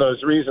 and one of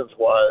those reasons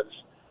was,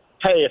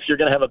 hey, if you're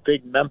going to have a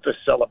big Memphis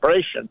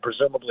celebration,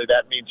 presumably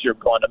that means you're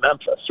going to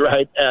Memphis,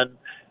 right?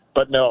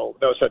 But no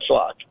such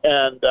luck.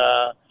 And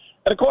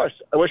of course,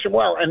 I wish him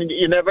well. And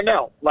you never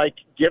know. Like,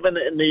 given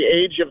in the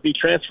age of the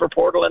transfer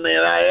portal and the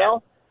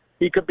NIL,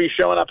 he could be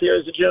showing up here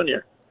as a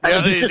junior.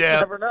 You just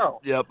never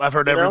know. Yep, I've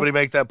heard everybody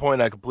make that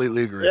point. I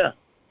completely agree. Yeah.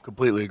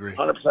 Completely agree.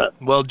 100%.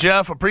 Well,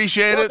 Geoff,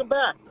 appreciate Welcome it.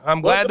 Back.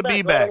 I'm glad to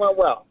be back.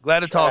 Well.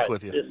 Glad to talk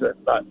with you. Yes, sir.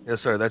 Bye. Yes,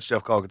 sir. That's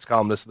Geoff Calkins,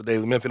 columnist of the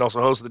Daily Memphian, also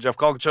host of the Geoff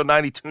Calkins Show,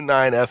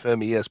 92.9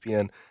 FM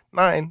ESPN,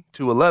 9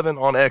 to 11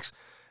 on X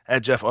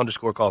at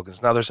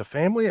Jeff_Calkins. Now, there's a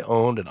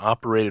family-owned and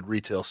operated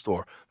retail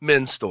store,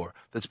 men's store,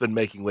 that's been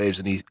making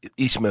waves in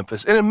East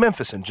Memphis and in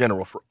Memphis in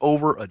general for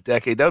over a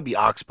decade. That would be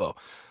Oxbow.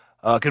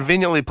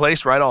 Conveniently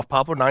placed right off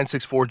Poplar,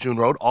 964 June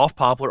Road, off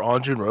Poplar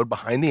on June Road,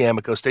 behind the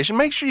Amico station.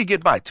 Make sure you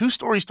get by.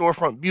 2-story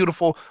storefront,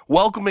 beautiful,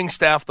 welcoming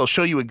staff. They'll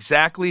show you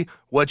exactly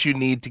what you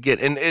need to get.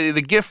 And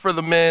the gift for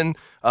the men,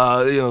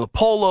 the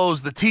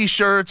polos, the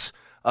T-shirts,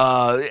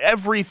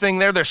 everything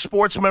there, their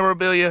sports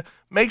memorabilia.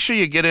 Make sure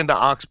you get into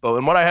Oxbow.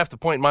 And what I have to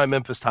point my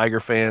Memphis Tiger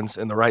fans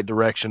in the right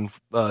direction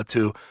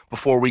to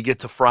before we get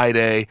to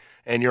Friday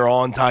and you're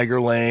on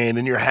Tiger Lane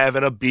and you're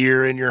having a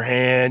beer in your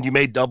hand, you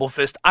may double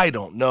fist, I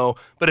don't know.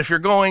 But if you're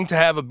going to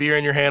have a beer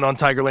in your hand on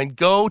Tiger Lane,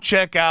 go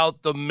check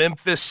out the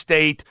Memphis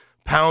State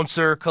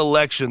Pouncer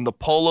collection. The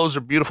polos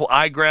are beautiful.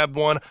 I grabbed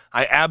one.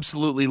 I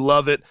absolutely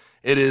love it.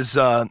 It is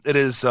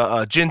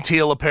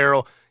genteel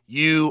apparel.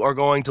 You are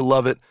going to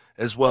love it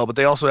as well. But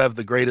they also have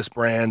the greatest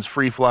brands,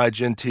 Free Fly,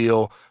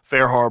 Genteel,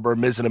 Fair Harbor,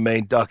 Mizzen and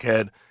Main,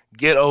 Duckhead.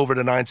 Get over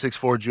to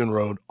 964 June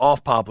Road,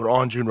 off Poplar,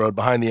 on June Road,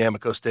 behind the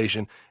Amico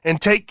station, and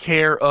take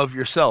care of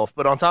yourself.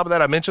 But on top of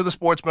that, I mentioned the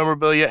sports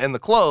memorabilia and the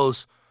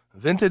clothes,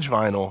 vintage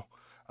vinyl.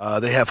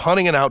 They have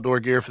hunting and outdoor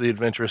gear for the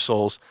adventurous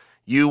souls.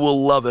 You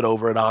will love it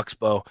over at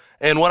Oxbow.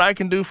 And what I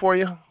can do for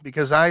you,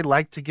 because I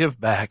like to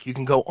give back, you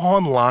can go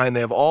online.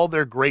 They have all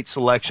their great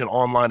selection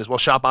online as well.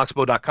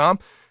 ShopOxbow.com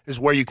is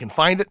where you can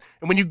find it.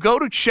 And when you go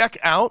to check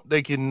out,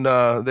 they can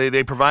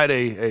they provide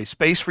a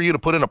space for you to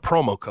put in a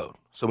promo code.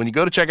 So when you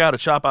go to check out at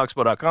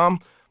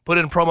ShopOxbow.com, put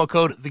in promo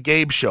code The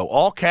Gabe Show.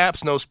 All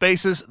caps, no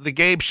spaces, The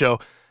Gabe Show.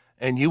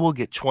 And you will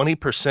get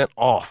 20%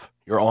 off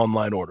your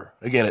online order.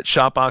 Again, at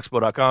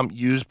ShopOxbow.com,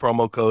 use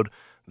promo code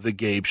The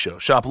Gabe Show.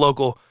 Shop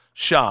local,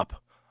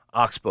 shop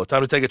Oxbow.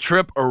 Time to take a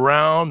trip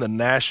around the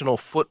National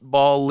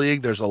Football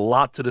League. There's a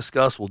lot to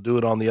discuss. We'll do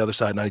it on the other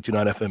side,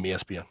 92.9 FM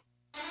ESPN.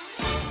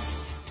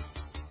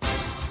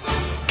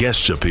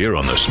 Guests appear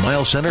on the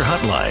Smile Center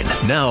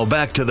hotline. Now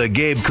back to the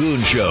Gabe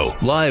Kuhn Show,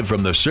 live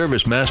from the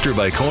Service Master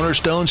by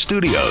Cornerstone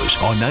Studios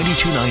on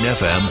 92.9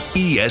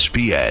 FM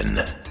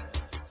ESPN.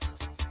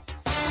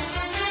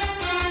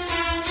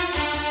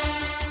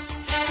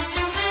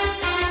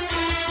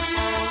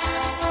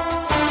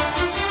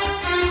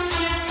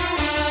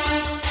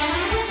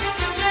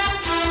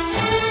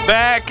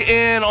 Back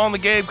in on the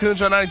Gabe Kuhn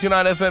Show,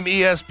 92.9 FM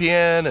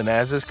ESPN, and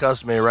as is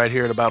customary, right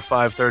here at about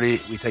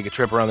 5:30, we take a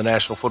trip around the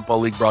National Football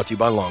League, brought to you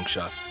by Long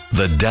Shots.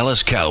 The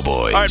Dallas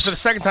Cowboys. All right, for the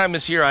second time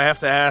this year, I have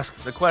to ask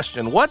the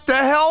question, what the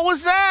hell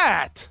was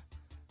that?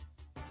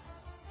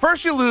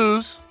 First you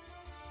lose,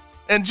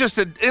 and just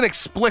an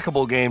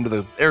inexplicable game to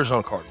the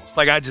Arizona Cardinals.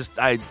 Like, I just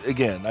don't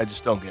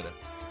get it.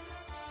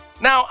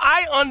 Now,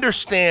 I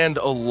understand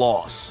a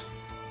loss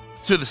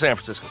to the San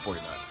Francisco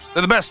 49ers.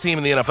 They're the best team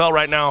in the NFL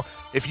right now.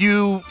 If at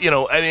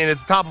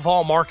the top of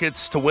all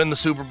markets to win the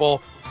Super Bowl,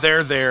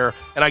 they're there,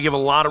 and I give a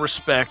lot of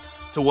respect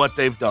to what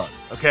they've done,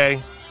 okay?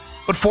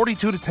 But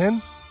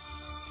 42-10?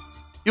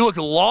 You looked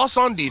lost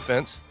on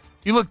defense.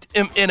 You looked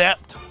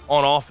inept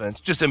on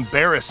offense, just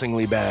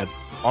embarrassingly bad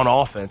on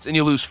offense, and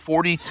you lose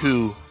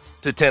 42-10.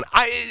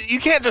 You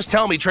can't just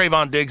tell me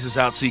Trayvon Diggs is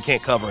out so you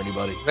can't cover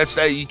anybody.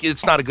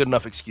 It's not a good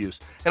enough excuse.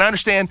 And I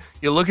understand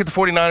you look at the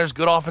 49ers,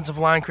 good offensive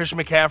line. Christian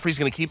McCaffrey's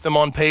going to keep them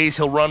on pace.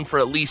 He'll run for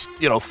at least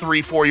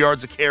 3-4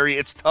 yards a carry.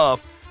 It's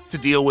tough to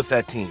deal with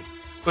that team.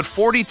 But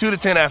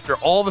 42-10 after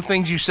all the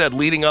things you said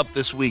leading up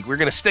this week, we're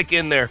going to stick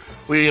in there.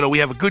 We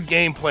have a good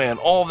game plan,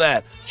 all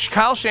that.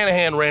 Kyle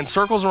Shanahan ran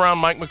circles around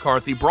Mike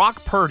McCarthy.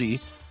 Brock Purdy,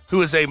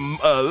 who is a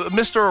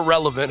Mr.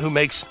 Irrelevant, who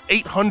makes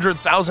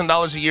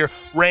 $800,000 a year,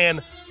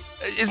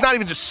 it's not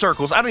even just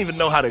circles. I don't even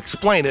know how to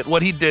explain it,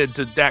 what he did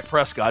to Dak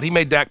Prescott. He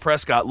made Dak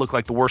Prescott look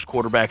like the worst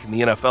quarterback in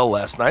the NFL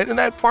last night, and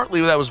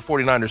partly that was the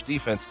 49ers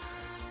defense.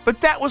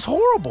 But that was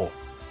horrible.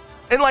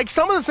 And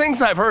some of the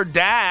things I've heard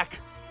Dak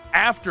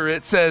after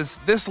it says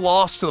this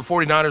loss to the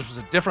 49ers was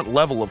a different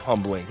level of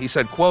humbling. He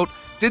said, quote,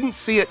 didn't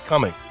see it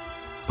coming.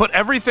 Put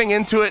everything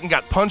into it and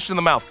got punched in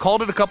the mouth.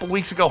 Called it a couple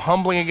weeks ago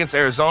humbling against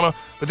Arizona,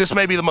 but this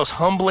may be the most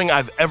humbling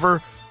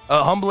the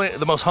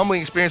most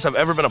humbling experience I've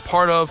ever been a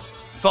part of.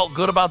 Felt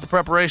good about the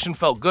preparation,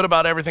 felt good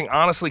about everything.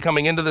 Honestly,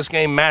 coming into this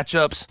game,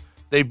 matchups,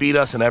 they beat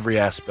us in every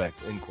aspect,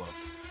 end quote.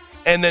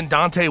 And then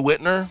Dante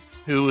Whitner,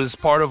 who is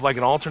part of an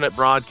alternate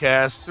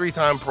broadcast,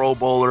 3-time Pro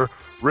Bowler,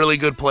 really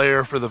good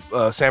player for the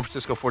San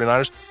Francisco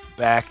 49ers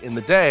back in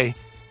the day,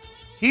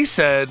 he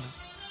said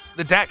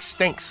the Dak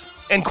stinks.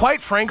 And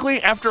quite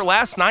frankly, after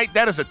last night,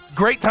 that is a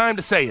great time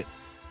to say it.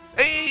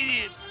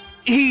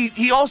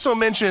 He also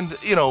mentioned,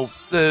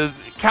 the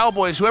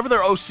Cowboys, whoever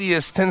their OC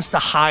is, tends to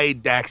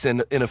hide Dak's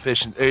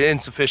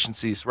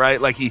insufficiencies, right?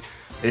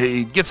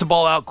 He gets the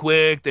ball out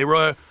quick. They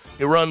run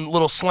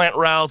little slant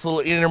routes,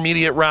 little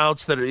intermediate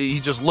routes that he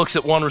just looks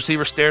at one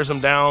receiver, stares him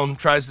down,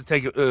 tries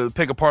to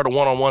pick apart a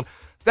one-on-one.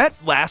 That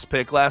last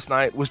pick last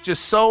night was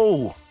just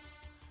so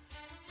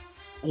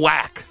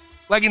whack,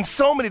 in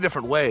so many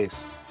different ways.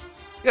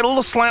 He had a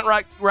little slant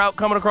route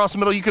coming across the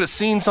middle. You could have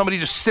seen somebody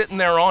just sitting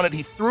there on it.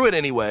 He threw it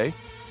anyway.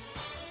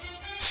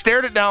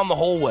 Stared it down the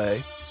whole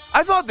way.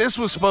 I thought this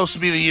was supposed to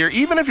be the year,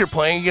 even if you're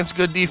playing against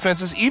good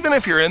defenses, even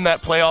if you're in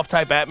that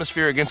playoff-type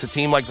atmosphere against a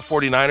team like the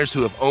 49ers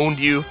who have owned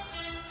you,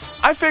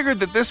 I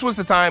figured that this was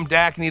the time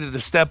Dak needed to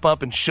step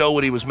up and show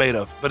what he was made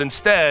of. But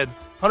instead,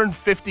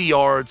 150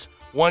 yards,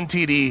 1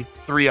 TD,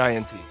 3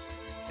 INTs.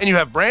 And you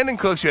have Brandon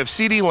Cooks, you have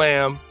CeeDee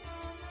Lamb.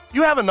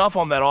 You have enough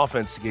on that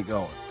offense to get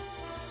going.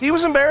 He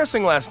was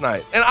embarrassing last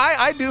night. And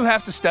I do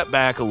have to step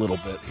back a little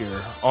bit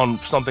here on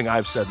something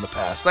I've said in the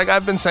past.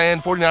 I've been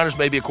saying, 49ers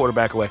may be a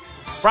quarterback away.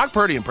 Brock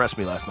Purdy impressed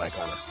me last night,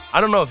 Connor. I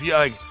don't know if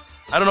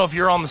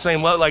you're on the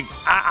same level.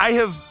 I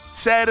have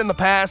said in the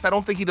past, I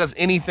don't think he does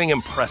anything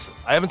impressive.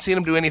 I haven't seen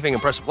him do anything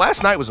impressive.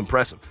 Last night was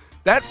impressive.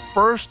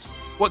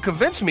 What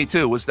convinced me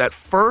too was that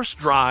first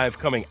drive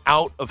coming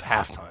out of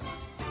halftime.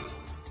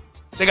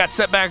 They got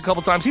set back a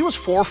couple times. He was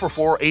 4 for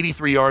 4,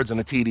 83 yards and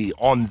a TD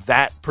on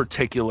that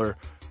particular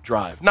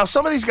drive. Now,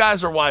 some of these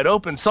guys are wide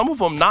open. Some of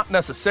them not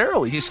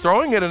necessarily. He's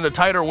throwing it into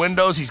tighter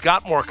windows. He's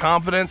got more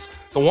confidence.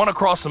 The one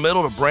across the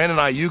middle to Brandon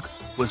Ayuk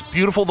was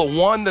beautiful. The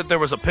one that there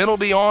was a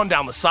penalty on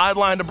down the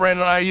sideline to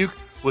Brandon Ayuk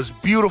was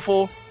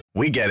beautiful.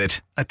 We get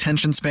it.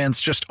 Attention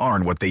spans just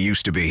aren't what they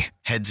used to be.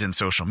 Heads in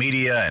social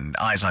media and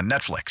eyes on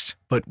Netflix.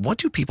 But what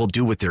do people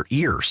do with their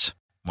ears?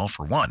 Well,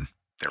 for one,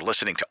 they're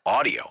listening to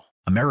audio.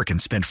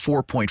 Americans spend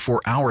 4.4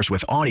 hours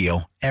with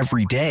audio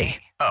every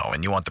day. Oh,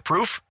 and you want the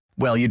proof?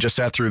 Well, you just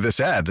sat through this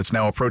ad that's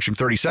now approaching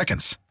 30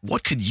 seconds.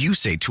 What could you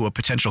say to a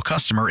potential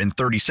customer in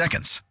 30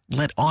 seconds?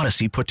 Let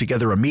Odyssey put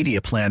together a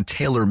media plan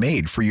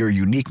tailor-made for your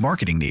unique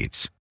marketing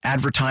needs.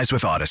 Advertise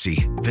with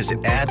Odyssey.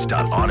 Visit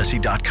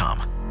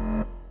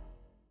ads.odyssey.com.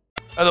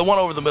 The one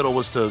over the middle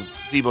was to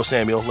Deebo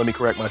Samuel. Let me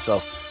correct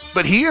myself.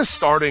 But he is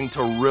starting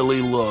to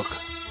really look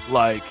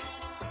like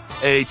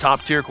a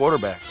top-tier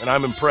quarterback, and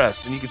I'm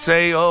impressed. And you could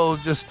say, oh,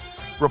 just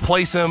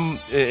replace him,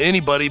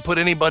 put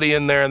anybody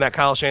in there in that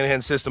Kyle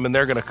Shanahan system, and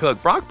they're going to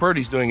cook. Brock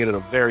Purdy's doing it at a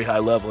very high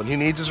level, and he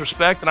needs his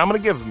respect, and I'm going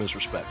to give him his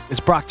respect. It's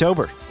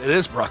Brocktober. It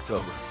is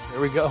Brocktober.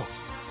 There we go.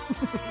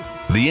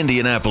 The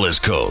Indianapolis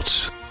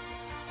Colts.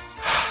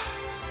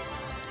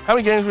 How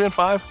many games are we in?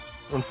 5?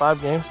 We're in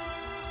 5 games.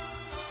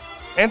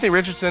 Anthony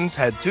Richardson's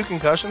had 2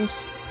 concussions,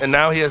 and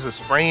now he has a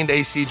sprained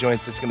AC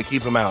joint that's going to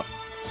keep him out.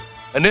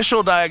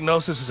 Initial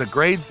diagnosis is a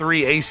grade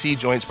 3 AC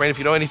joint sprain. If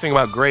you know anything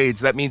about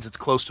grades, that means it's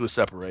close to a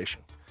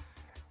separation,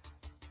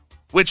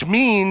 which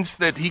means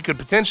that he could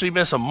potentially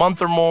miss a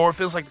month or more. It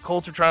feels like the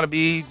Colts are trying to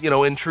be,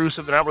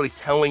 intrusive. They're not really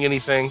telling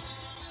anything.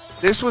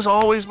 This was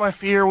always my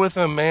fear with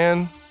him,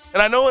 man.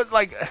 And I know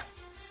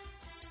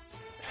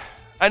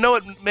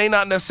it may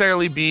not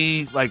necessarily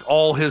be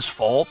all his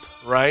fault,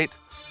 right?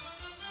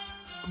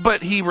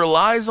 But he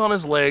relies on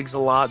his legs a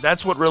lot.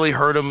 That's what really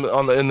hurt him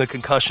in the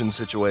concussion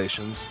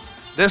situations.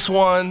 This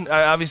one,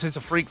 obviously it's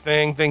a freak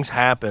thing. Things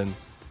happen.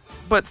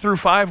 But through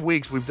 5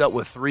 weeks, we've dealt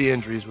with 3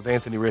 injuries with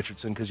Anthony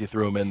Richardson because you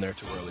threw him in there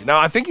too early. Now,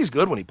 I think he's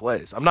good when he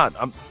plays. I'm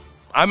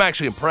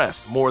actually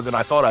impressed more than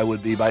I thought I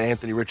would be by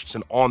Anthony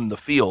Richardson on the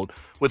field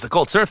with the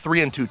Colts. They're a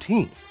 3-2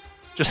 team.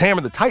 Just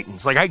hammer the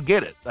Titans. I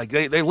get it.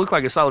 They look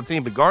like a solid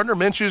team. But Gardner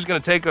Minshew's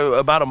going to take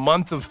about a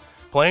month of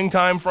playing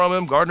time from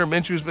him. Gardner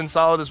Minshew's been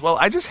solid as well.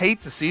 I just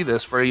hate to see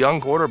this for a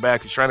young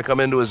quarterback who's trying to come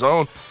into his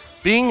own.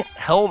 Being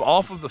held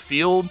off of the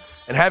field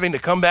and having to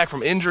come back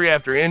from injury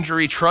after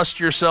injury, trust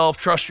yourself,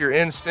 trust your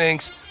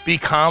instincts, be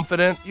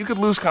confident. You could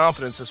lose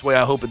confidence this way.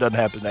 I hope it doesn't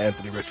happen to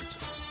Anthony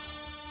Richardson.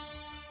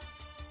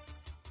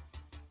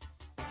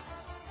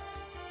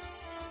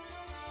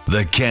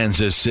 The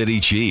Kansas City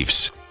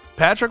Chiefs.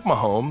 Patrick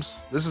Mahomes,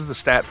 this is the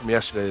stat from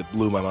yesterday that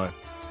blew my mind.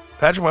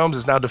 Patrick Mahomes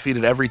has now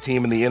defeated every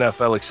team in the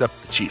NFL except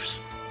the Chiefs,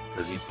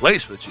 because he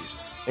plays for the Chiefs,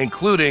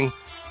 including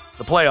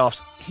the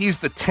playoffs. He's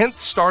the 10th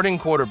starting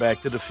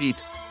quarterback to defeat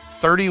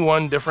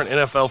 31 different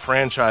NFL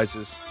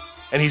franchises,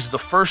 and he's the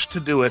first to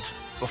do it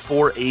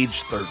before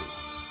age 30.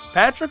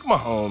 Patrick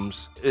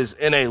Mahomes is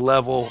in a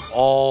level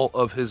all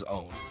of his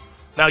own.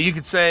 Now, you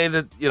could say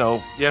that,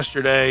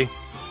 yesterday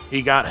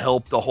he got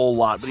helped a whole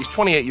lot, but he's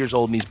 28 years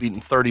old and he's beaten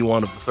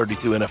 31 of the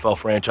 32 NFL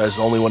franchises.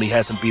 The only one he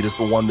hasn't beat is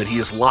the one that he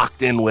is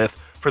locked in with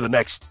for the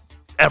next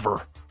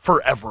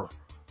forever.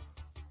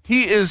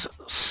 He is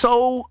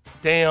so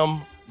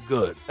damn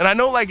good. And I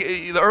know,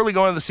 the early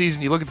going of the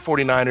season, you look at the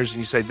 49ers and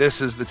you say,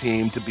 this is the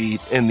team to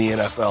beat in the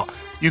NFL.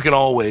 You can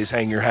always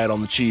hang your hat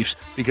on the Chiefs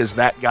because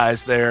that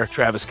guy's there.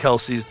 Travis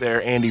Kelce's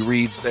there. Andy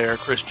Reid's there.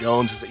 Chris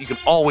Jones is there. You can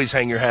always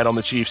hang your hat on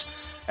the Chiefs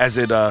as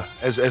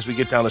we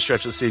get down the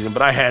stretch of the season.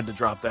 But I had to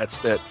drop that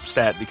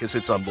stat because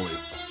it's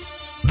unbelievable.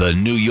 The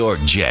New York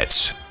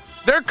Jets.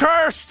 They're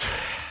cursed.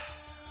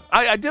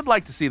 I did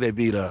like to see they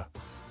beat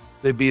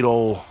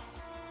old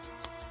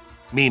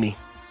meanie,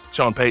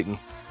 Sean Payton.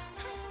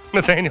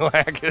 Nathaniel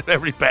Hackett,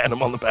 everybody patting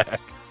him on the back.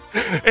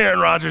 Aaron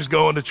Rodgers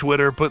going to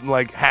Twitter, putting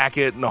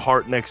Hackett and a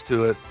heart next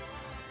to it.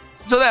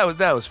 So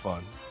that was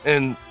fun.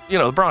 And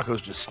the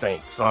Broncos just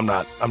stink. So I'm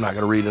not going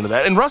to read into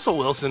that. And Russell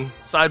Wilson,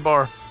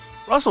 sidebar.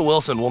 Russell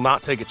Wilson will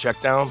not take a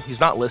check down. He's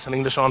not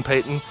listening to Sean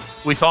Payton.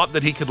 We thought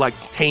that he could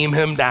tame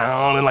him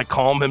down and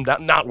calm him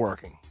down. Not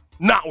working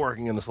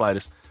in the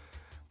slightest.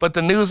 But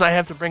the news I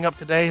have to bring up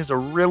today is a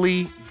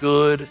really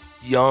good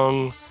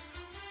young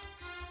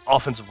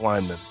offensive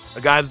lineman.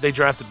 A guy that they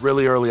drafted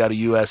really early out of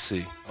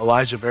USC,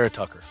 Elijah Vera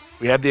Tucker.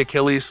 We had the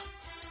Achilles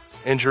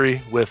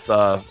injury with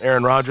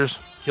Aaron Rodgers.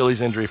 Achilles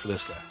injury for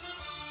this guy.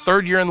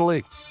 3rd year in the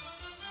league.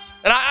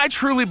 And I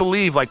truly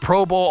believe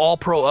Pro Bowl,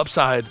 all-pro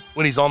upside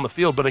when he's on the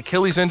field, but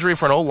Achilles injury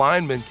for an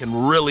O-lineman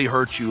can really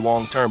hurt you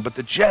long-term. But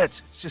the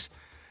Jets, it's just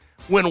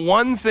when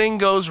one thing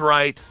goes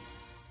right,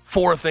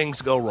 4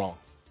 things go wrong.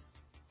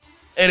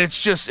 And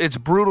it's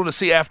brutal to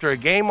see after a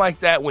game like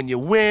that when you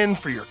win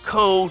for your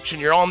coach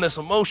and you're on this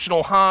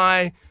emotional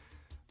high.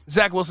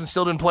 Zach Wilson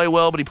still didn't play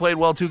well, but he played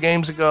well 2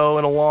 games ago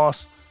in a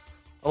loss.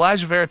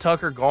 Elijah Vera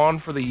Tucker gone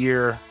for the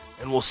year,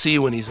 and we'll see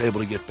when he's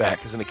able to get back.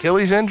 Because an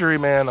Achilles injury,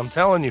 man, I'm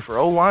telling you, for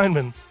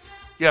O-linemen,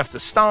 you have to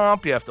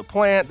stomp, you have to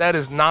plant. That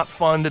is not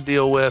fun to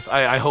deal with.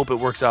 I hope it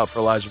works out for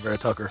Elijah Vera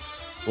Tucker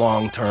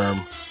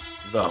long-term,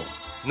 though.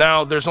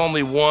 Now, there's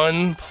only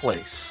one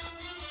place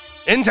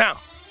in town,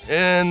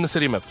 in the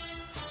city of Memphis,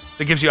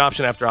 that gives you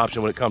option after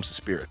option when it comes to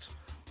spirits.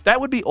 That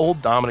would be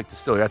Old Dominick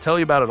Distillery. I tell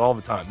you about it all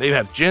the time. They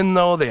have gin,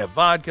 though. They have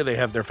vodka. They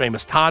have their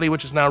famous toddy,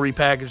 which is now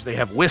repackaged. They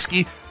have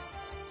whiskey.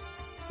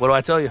 What do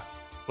I tell you?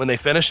 When they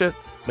finish it,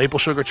 maple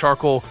sugar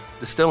charcoal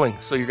distilling.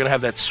 So you're going to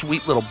have that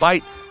sweet little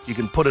bite. You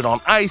can put it on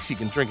ice. You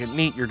can drink it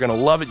neat. You're going to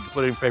love it. You can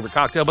put it in your favorite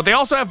cocktail. But they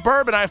also have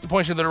bourbon I have to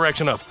point you in the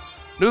direction of.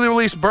 Newly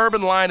released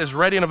bourbon line is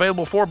ready and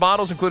available. 4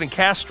 bottles, including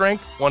cask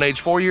strength, one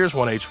age 4 years,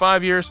 one age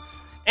 5 years,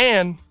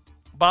 and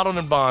bottled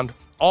and bond.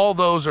 All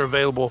those are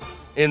available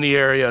in the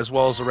area as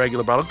well as a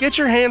regular bottle. Get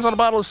your hands on a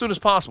bottle as soon as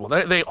possible.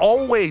 They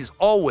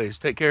always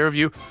take care of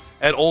you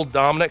at Old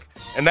Dominick,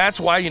 and that's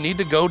why you need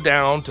to go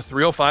down to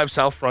 305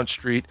 South Front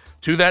Street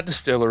to that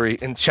distillery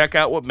and check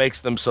out what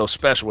makes them so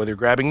special. Whether you're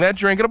grabbing that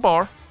drink at a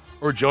bar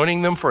or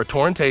joining them for a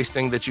torn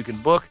tasting that you can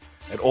book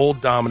at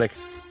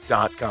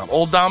OldDominic.com.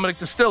 Old Dominic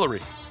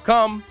Distillery.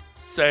 Come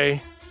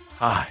say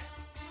hi.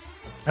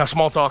 Now,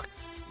 Small Talk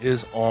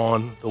is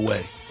on the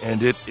way,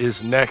 and it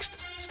is next.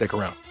 Stick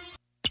around.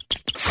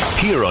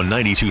 Here on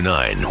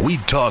 92.9, we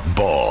talk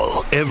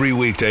ball every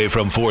weekday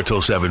from 4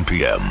 till 7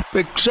 p.m.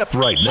 Except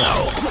right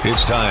now.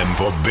 It's time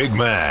for Big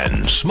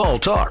Man Small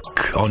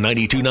Talk on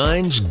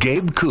 92.9's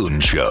Gabe Kuhn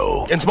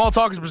Show. And Small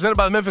Talk is presented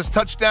by the Memphis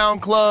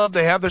Touchdown Club.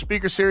 They have their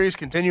speaker series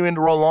continuing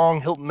to roll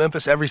along. Hilton,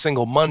 Memphis, every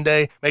single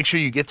Monday. Make sure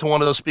you get to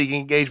one of those speaking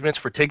engagements.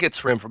 For tickets,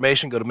 for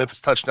information, go to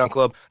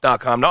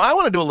memphistouchdownclub.com. Now, I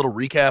want to do a little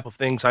recap of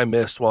things I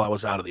missed while I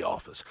was out of the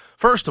office.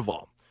 First of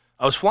all,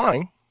 I was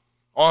flying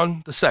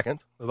on the 2nd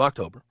of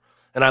October.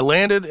 And I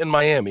landed in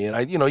Miami,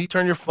 and you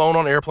turn your phone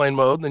on airplane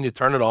mode, and then you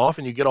turn it off,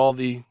 and you get all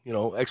the,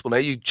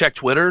 explanation. You check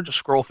Twitter, just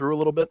scroll through a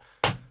little bit.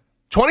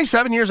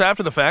 27 years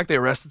after the fact, they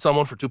arrested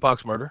someone for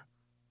Tupac's murder.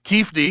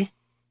 Keith D.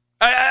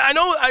 I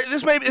know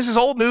this is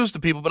old news to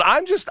people, but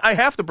I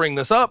have to bring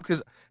this up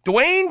because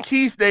Dwayne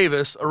Keith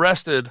Davis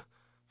arrested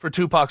for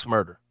Tupac's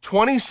murder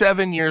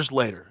 27 years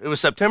later. It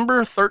was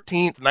September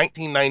 13th,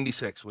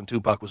 1996 when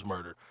Tupac was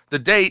murdered. The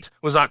date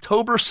was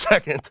October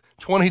 2nd,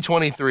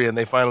 2023, and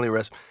they finally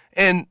arrested him.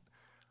 And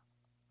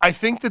I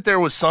think that there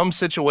was some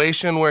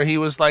situation where he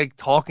was like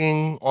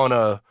talking on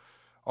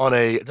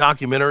a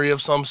documentary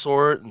of some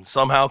sort and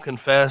somehow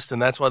confessed,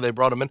 and that's why they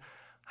brought him in.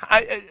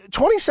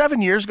 27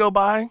 years go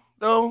by,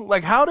 though.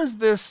 Like, how does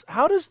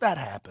that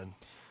happen?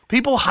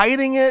 People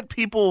hiding it,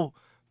 people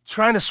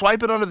trying to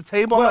swipe it under the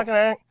table. Well, I'm not gonna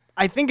act.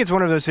 I think it's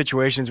one of those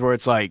situations where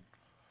it's like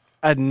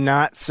a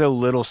not so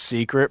little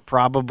secret,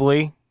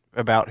 probably,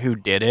 about who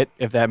did it,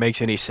 if that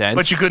makes any sense.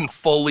 But you couldn't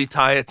fully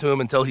tie it to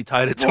him until he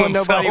tied it to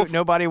himself.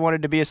 Nobody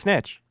wanted to be a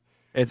snitch.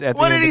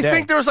 What did he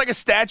think? There was like a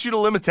statute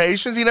of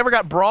limitations? He never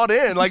got brought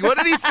in. Like, what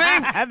did he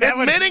think?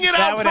 Admitting it out front, though.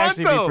 That would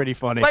actually be pretty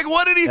funny. Like,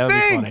 what did he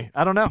think?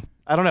 I don't know.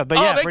 But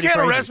yeah, they can't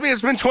arrest me.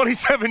 It's been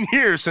 27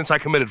 years since I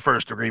committed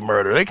first-degree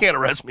murder. They can't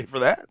arrest me for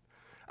that.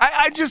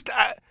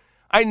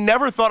 I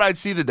never thought I'd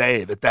see the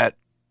day that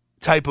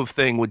type of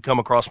thing would come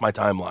across my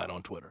timeline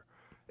on Twitter.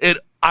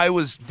 I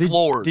was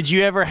floored. Did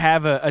you ever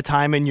have a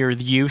time in your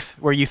youth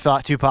where you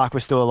thought Tupac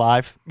was still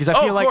alive? Because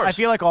I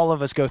feel like all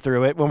of us go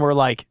through it when we're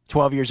like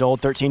 12 years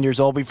old, 13 years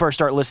old. We first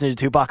start listening to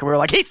Tupac and we're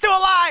like, he's still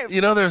alive!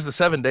 There's the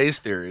 7 Days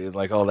theory and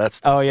like all that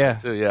stuff. Oh, yeah.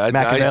 Too. Yeah,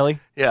 Machiavelli?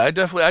 I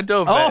dove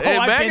back.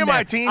 Back in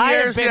my teen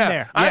years, I've been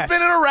there. I've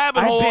been in a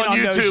rabbit hole on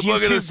YouTube.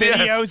 Looking at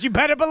videos. Yes. You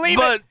better believe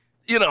it.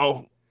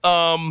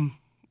 But,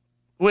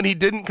 when he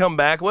didn't come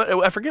back,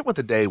 I forget what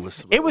the day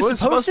was. It was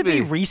supposed to be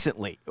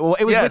recently. Well,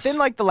 it was within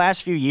like the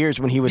last few years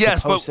when he was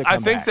supposed to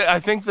come back. I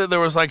think that there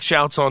was like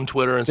shouts on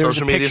Twitter and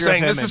social media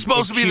saying this is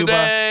supposed to be the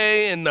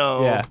day, and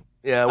no.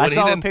 Yeah. I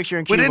saw a picture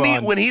in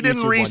Cuba when he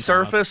didn't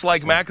resurface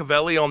like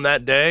Machiavelli on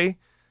that day,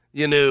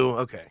 you knew,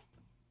 okay,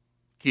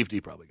 Keith D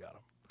probably got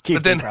him.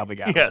 Keith D probably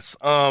got him. Yes.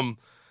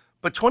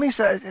 But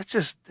 27,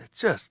 it's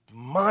just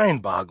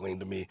mind-boggling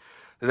to me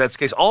that's the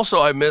case.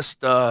 Also, I missed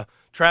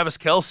Travis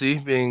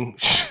Kelce being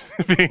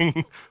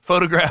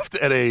photographed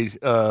at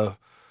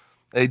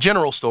a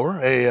general store,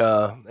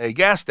 a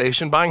gas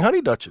station, buying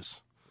Honey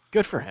Dutches.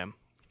 Good for him.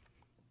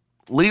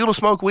 Legal to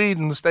smoke weed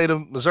in the state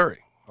of Missouri.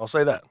 I'll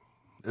say that.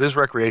 It is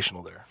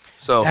recreational there.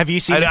 So have you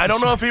seen? I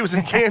don't know if he was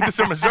in Kansas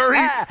or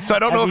Missouri, so I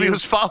don't know if he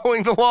was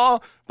following the law.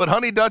 But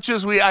Honey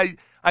Dutches, I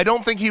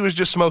don't think he was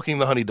just smoking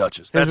the Honey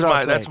Dutches. That's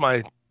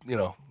my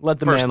let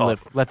the man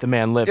live. Let the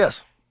man live.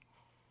 Yes.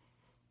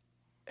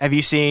 Have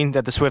you seen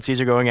that the Swifties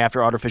are going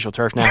after artificial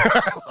turf now?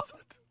 I love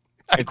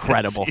it.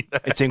 Incredible.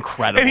 It's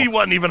incredible. And he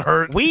wasn't even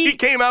hurt. He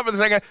came out for the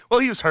second. Well,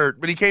 he was hurt,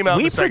 but he came out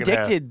in the second half.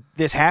 We predicted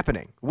this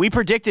happening. We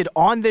predicted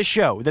on this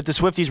show that the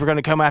Swifties were going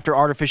to come after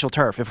artificial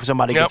turf if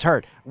somebody gets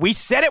hurt. We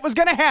said it was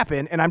going to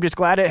happen, and I'm just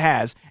glad it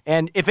has.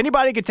 And if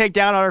anybody could take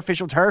down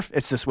artificial turf,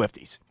 it's the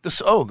Swifties. The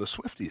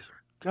Swifties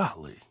are,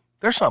 golly,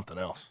 they're something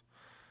else.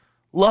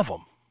 Love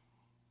them.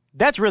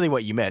 That's really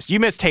what you missed.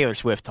 You missed Taylor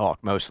Swift talk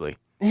mostly.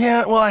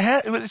 Yeah, well,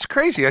 it's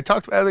crazy. I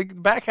talked about the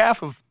back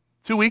half of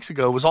 2 weeks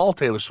ago was all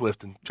Taylor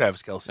Swift and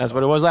Travis Kelce. That's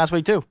what it was last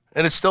week, too.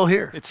 And it's still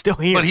here. It's still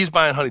here. But he's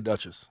buying Honey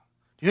Dutches.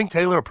 Do you think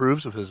Taylor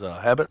approves of his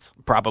habits?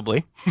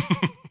 Probably.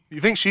 You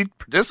think she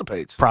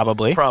participates?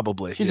 Probably.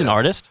 She's an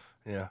artist.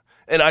 Yeah.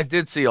 And I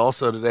did see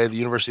also today the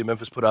University of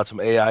Memphis put out some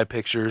AI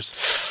pictures.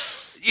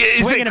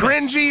 Is it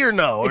cringy or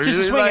no? It's just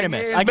a swing and a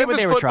miss. I get what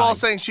they were trying.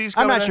 Saying she's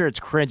I'm not sure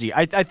it's cringy.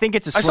 I think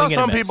it's a swing and a miss. I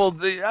saw some people.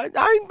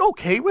 I'm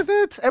okay with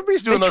it.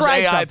 Everybody's doing those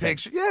AI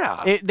pictures.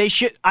 Yeah, they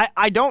should.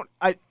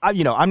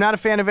 I'm not a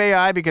fan of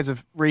AI because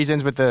of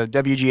reasons with the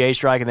WGA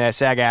strike and the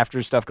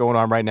SAG-AFTRA stuff going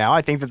on right now.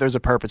 I think that there's a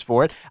purpose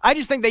for it. I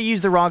just think they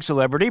used the wrong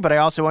celebrity, but I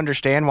also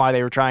understand why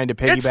they were trying to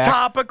piggyback. It's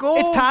topical.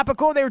 It's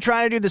topical. They were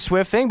trying to do the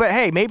Swift thing, but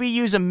hey, maybe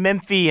use a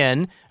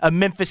Memphian, a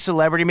Memphis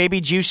celebrity, maybe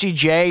Juicy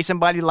J,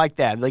 somebody like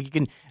that. Like you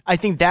can. I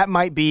think that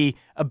might be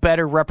a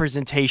better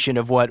representation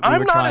of what we I'm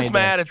were not trying as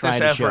mad to, at this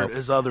to effort show.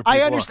 as other people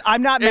I understand.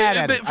 I'm not mad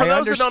at it. For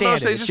those that don't know,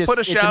 they just put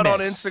a shout on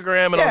miss.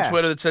 Instagram and on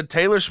Twitter that said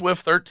Taylor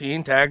Swift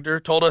 13 tagged her,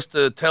 told us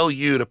to tell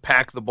you to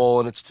pack the bowl,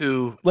 and it's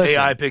two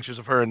AI pictures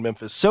of her in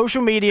Memphis.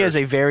 Social media is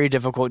a very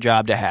difficult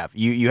job to have.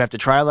 You have to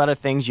try a lot of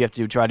things. You have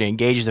to try to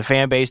engage the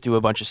fan base, do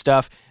a bunch of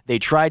stuff. They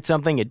tried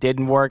something, it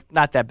didn't work.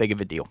 Not that big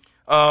of a deal.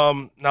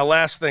 Now,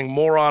 last thing,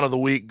 moron of the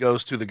week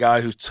goes to the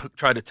guy who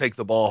tried to take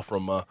the ball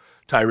from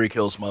Tyreek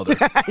Hill's mother.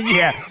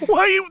 Yeah. Why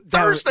are you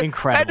thirsty?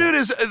 Incredible. That dude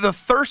is the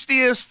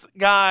thirstiest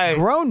guy.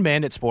 Grown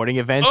men at sporting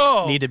events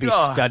need to be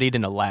studied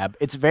in a lab.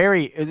 It's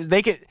very,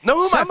 they could, know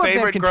who some my of them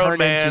favorite can grown turn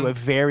man into a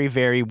very,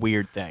 very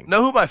weird thing.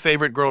 Know who my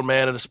favorite grown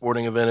man at a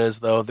sporting event is,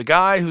 though? The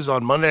guy who's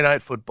on Monday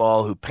Night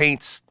Football who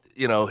paints,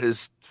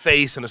 his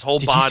face and his whole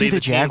body the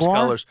team's Jaguar?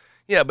 colors.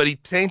 Yeah, but he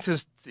paints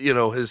his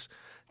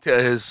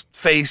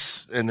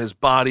face and his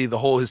body,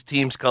 his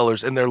team's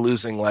colors, and they're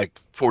losing like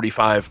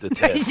 45 to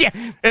 10. Yeah.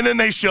 And then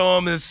they show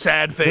him his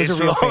sad face. Those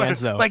are real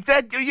fans, though. Like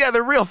that, yeah,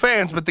 they're real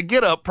fans, but the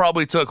get-up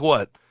probably took,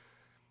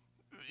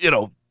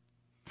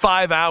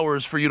 5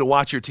 hours for you to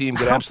watch your team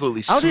get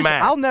absolutely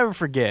smacked. I'll never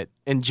forget,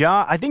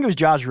 I think it was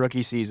Josh's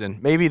rookie season,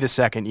 maybe the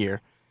second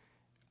year,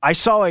 I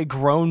saw a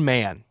grown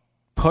man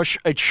push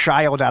a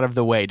child out of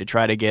the way to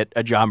try to get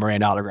a John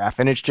Moran autograph,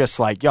 and it's just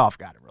like, y'all have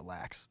got to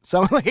relax.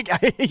 So,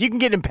 you can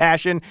get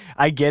impassioned,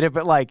 I get it,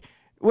 but,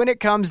 when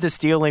it comes to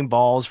stealing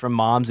balls from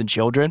moms and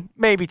children,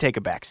 maybe take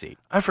a back seat.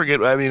 I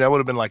forget. I would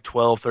have been like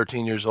 12,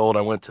 13 years old.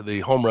 I went to the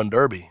Home Run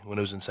Derby when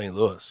it was in St.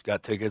 Louis.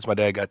 Got tickets. My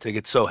dad got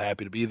tickets. So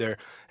happy to be there.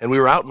 And we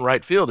were out in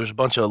right field. There's a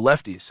bunch of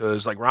lefties. So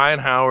there's like Ryan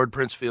Howard,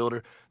 Prince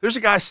Fielder. There's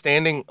a guy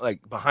standing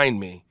behind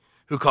me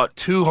who caught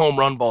 2 home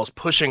run balls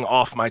pushing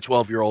off my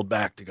 12-year-old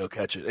back to go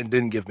catch it and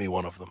didn't give me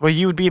one of them. Well,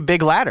 you would be a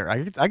big ladder.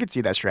 I could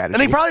see that strategy.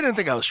 And he probably didn't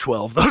think I was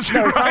 12, though. No,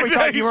 he probably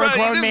thought you were a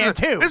grown man,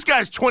 too. This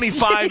guy's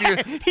 25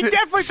 years. He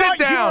definitely thought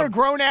you were a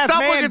grown-ass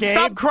man, Gabe.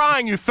 Stop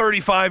crying, you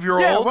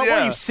 35-year-old. Yeah, what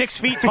were you, 6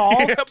 feet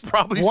tall? Yeah,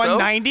 probably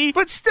 190? So.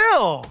 But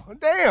still,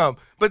 damn.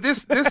 But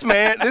this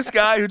man, this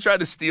guy who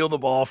tried to steal the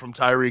ball from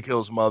Tyreek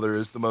Hill's mother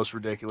is the most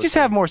ridiculous. Just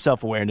have more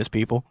self-awareness,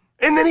 people.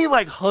 And then he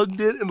hugged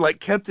it and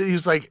kept it.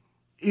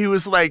 He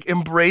was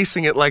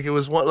embracing it like it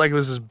was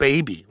his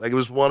baby, like it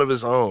was one of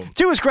his own.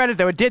 To his credit,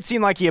 though, it did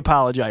seem like he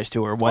apologized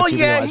to her once he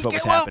realized what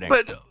was happening.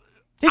 But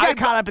he got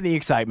caught up in the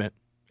excitement.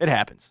 It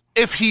happens.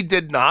 If he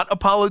did not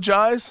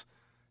apologize,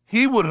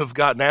 he would have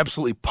gotten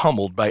absolutely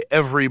pummeled by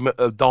every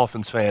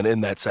Dolphins fan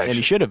in that section. And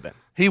he should have been.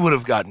 He would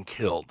have gotten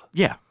killed.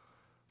 Yeah.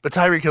 But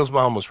Tyreek Hill's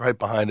mom was right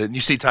behind it, and you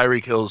see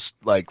Tyreek Hill's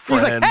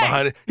friend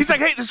behind it. He's like,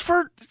 "Hey, this is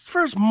for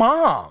his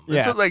mom."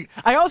 Yeah.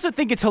 I also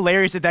think it's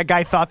hilarious that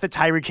guy thought that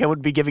Tyreek Hill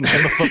would be giving him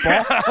a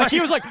football.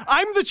 He was like,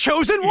 "I'm the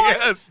chosen one."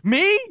 Yes.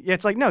 Me? Yeah,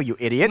 it's like, no, you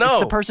idiot. No. It's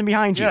the person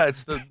behind you. Yeah,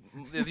 it's the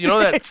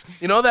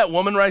that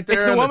woman right there.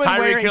 It's the woman Tyreek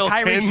wearing Hill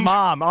Tyreek's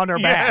mom on her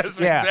back. Yes,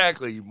 yeah.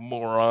 exactly, you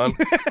moron.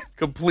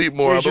 Complete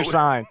moron. Here's your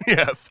sign.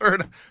 Yeah,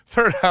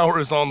 third hour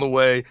is on the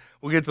way.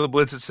 We'll get to the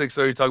Blitz at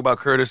 6:30, talk about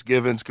Curtis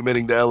Givens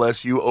committing to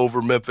LSU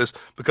over Memphis.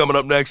 But coming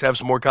up next, have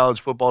some more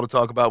college football to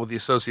talk about with the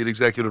Associate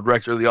Executive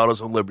Director of the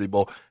AutoZone Liberty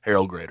Bowl,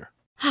 Harold Grader.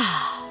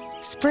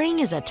 Spring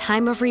is a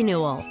time of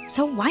renewal,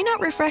 so why not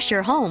refresh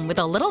your home with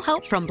a little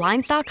help from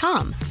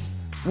Blinds.com?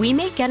 We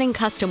make getting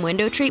custom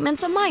window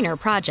treatments a minor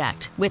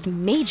project with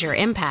major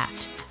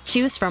impact.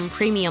 Choose from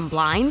premium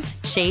blinds,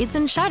 shades,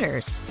 and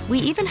shutters. We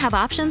even have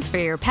options for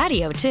your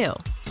patio, too.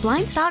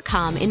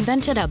 Blinds.com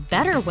invented a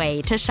better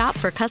way to shop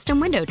for custom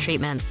window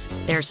treatments.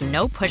 There's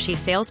no pushy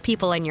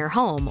salespeople in your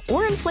home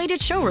or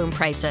inflated showroom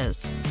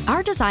prices.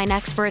 Our design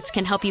experts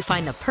can help you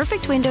find the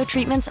perfect window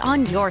treatments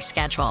on your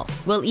schedule.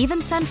 We'll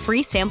even send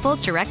free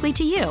samples directly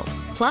to you.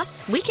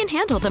 Plus, we can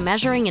handle the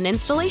measuring and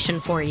installation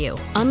for you.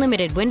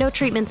 Unlimited window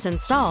treatments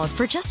installed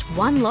for just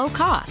one low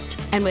cost.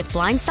 And with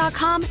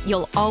Blinds.com,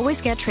 you'll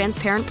always get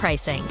transparent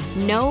pricing.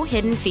 No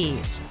hidden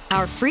fees.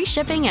 Our free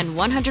shipping and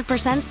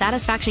 100%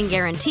 satisfaction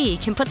guarantee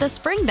can put the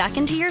spring back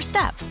into your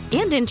step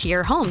and into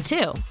your home,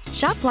 too.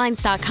 Shop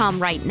Blinds.com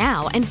right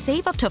now and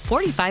save up to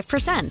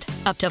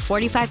 45%. Up to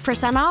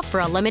 45% off for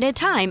a limited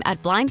time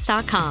at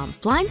Blinds.com.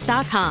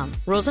 Blinds.com.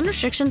 Rules and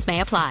restrictions may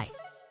apply.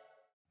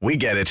 We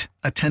get it.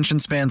 Attention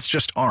spans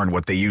just aren't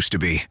what they used to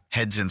be.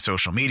 Heads in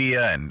social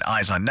media and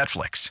eyes on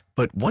Netflix.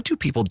 But what do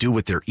people do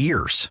with their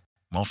ears?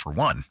 Well, for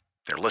one,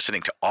 they're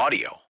listening to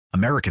audio.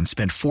 Americans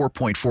spend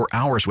 4.4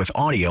 hours with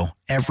audio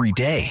every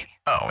day.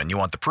 Oh, and you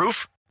want the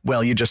proof?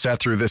 Well, you just sat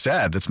through this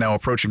ad that's now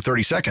approaching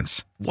 30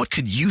 seconds. What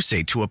could you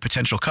say to a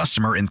potential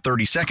customer in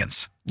 30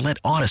 seconds? Let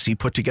Odyssey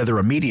put together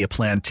a media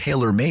plan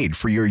tailor-made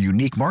for your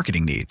unique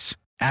marketing needs.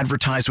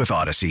 Advertise with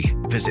Odyssey.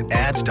 Visit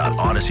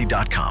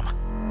ads.odyssey.com.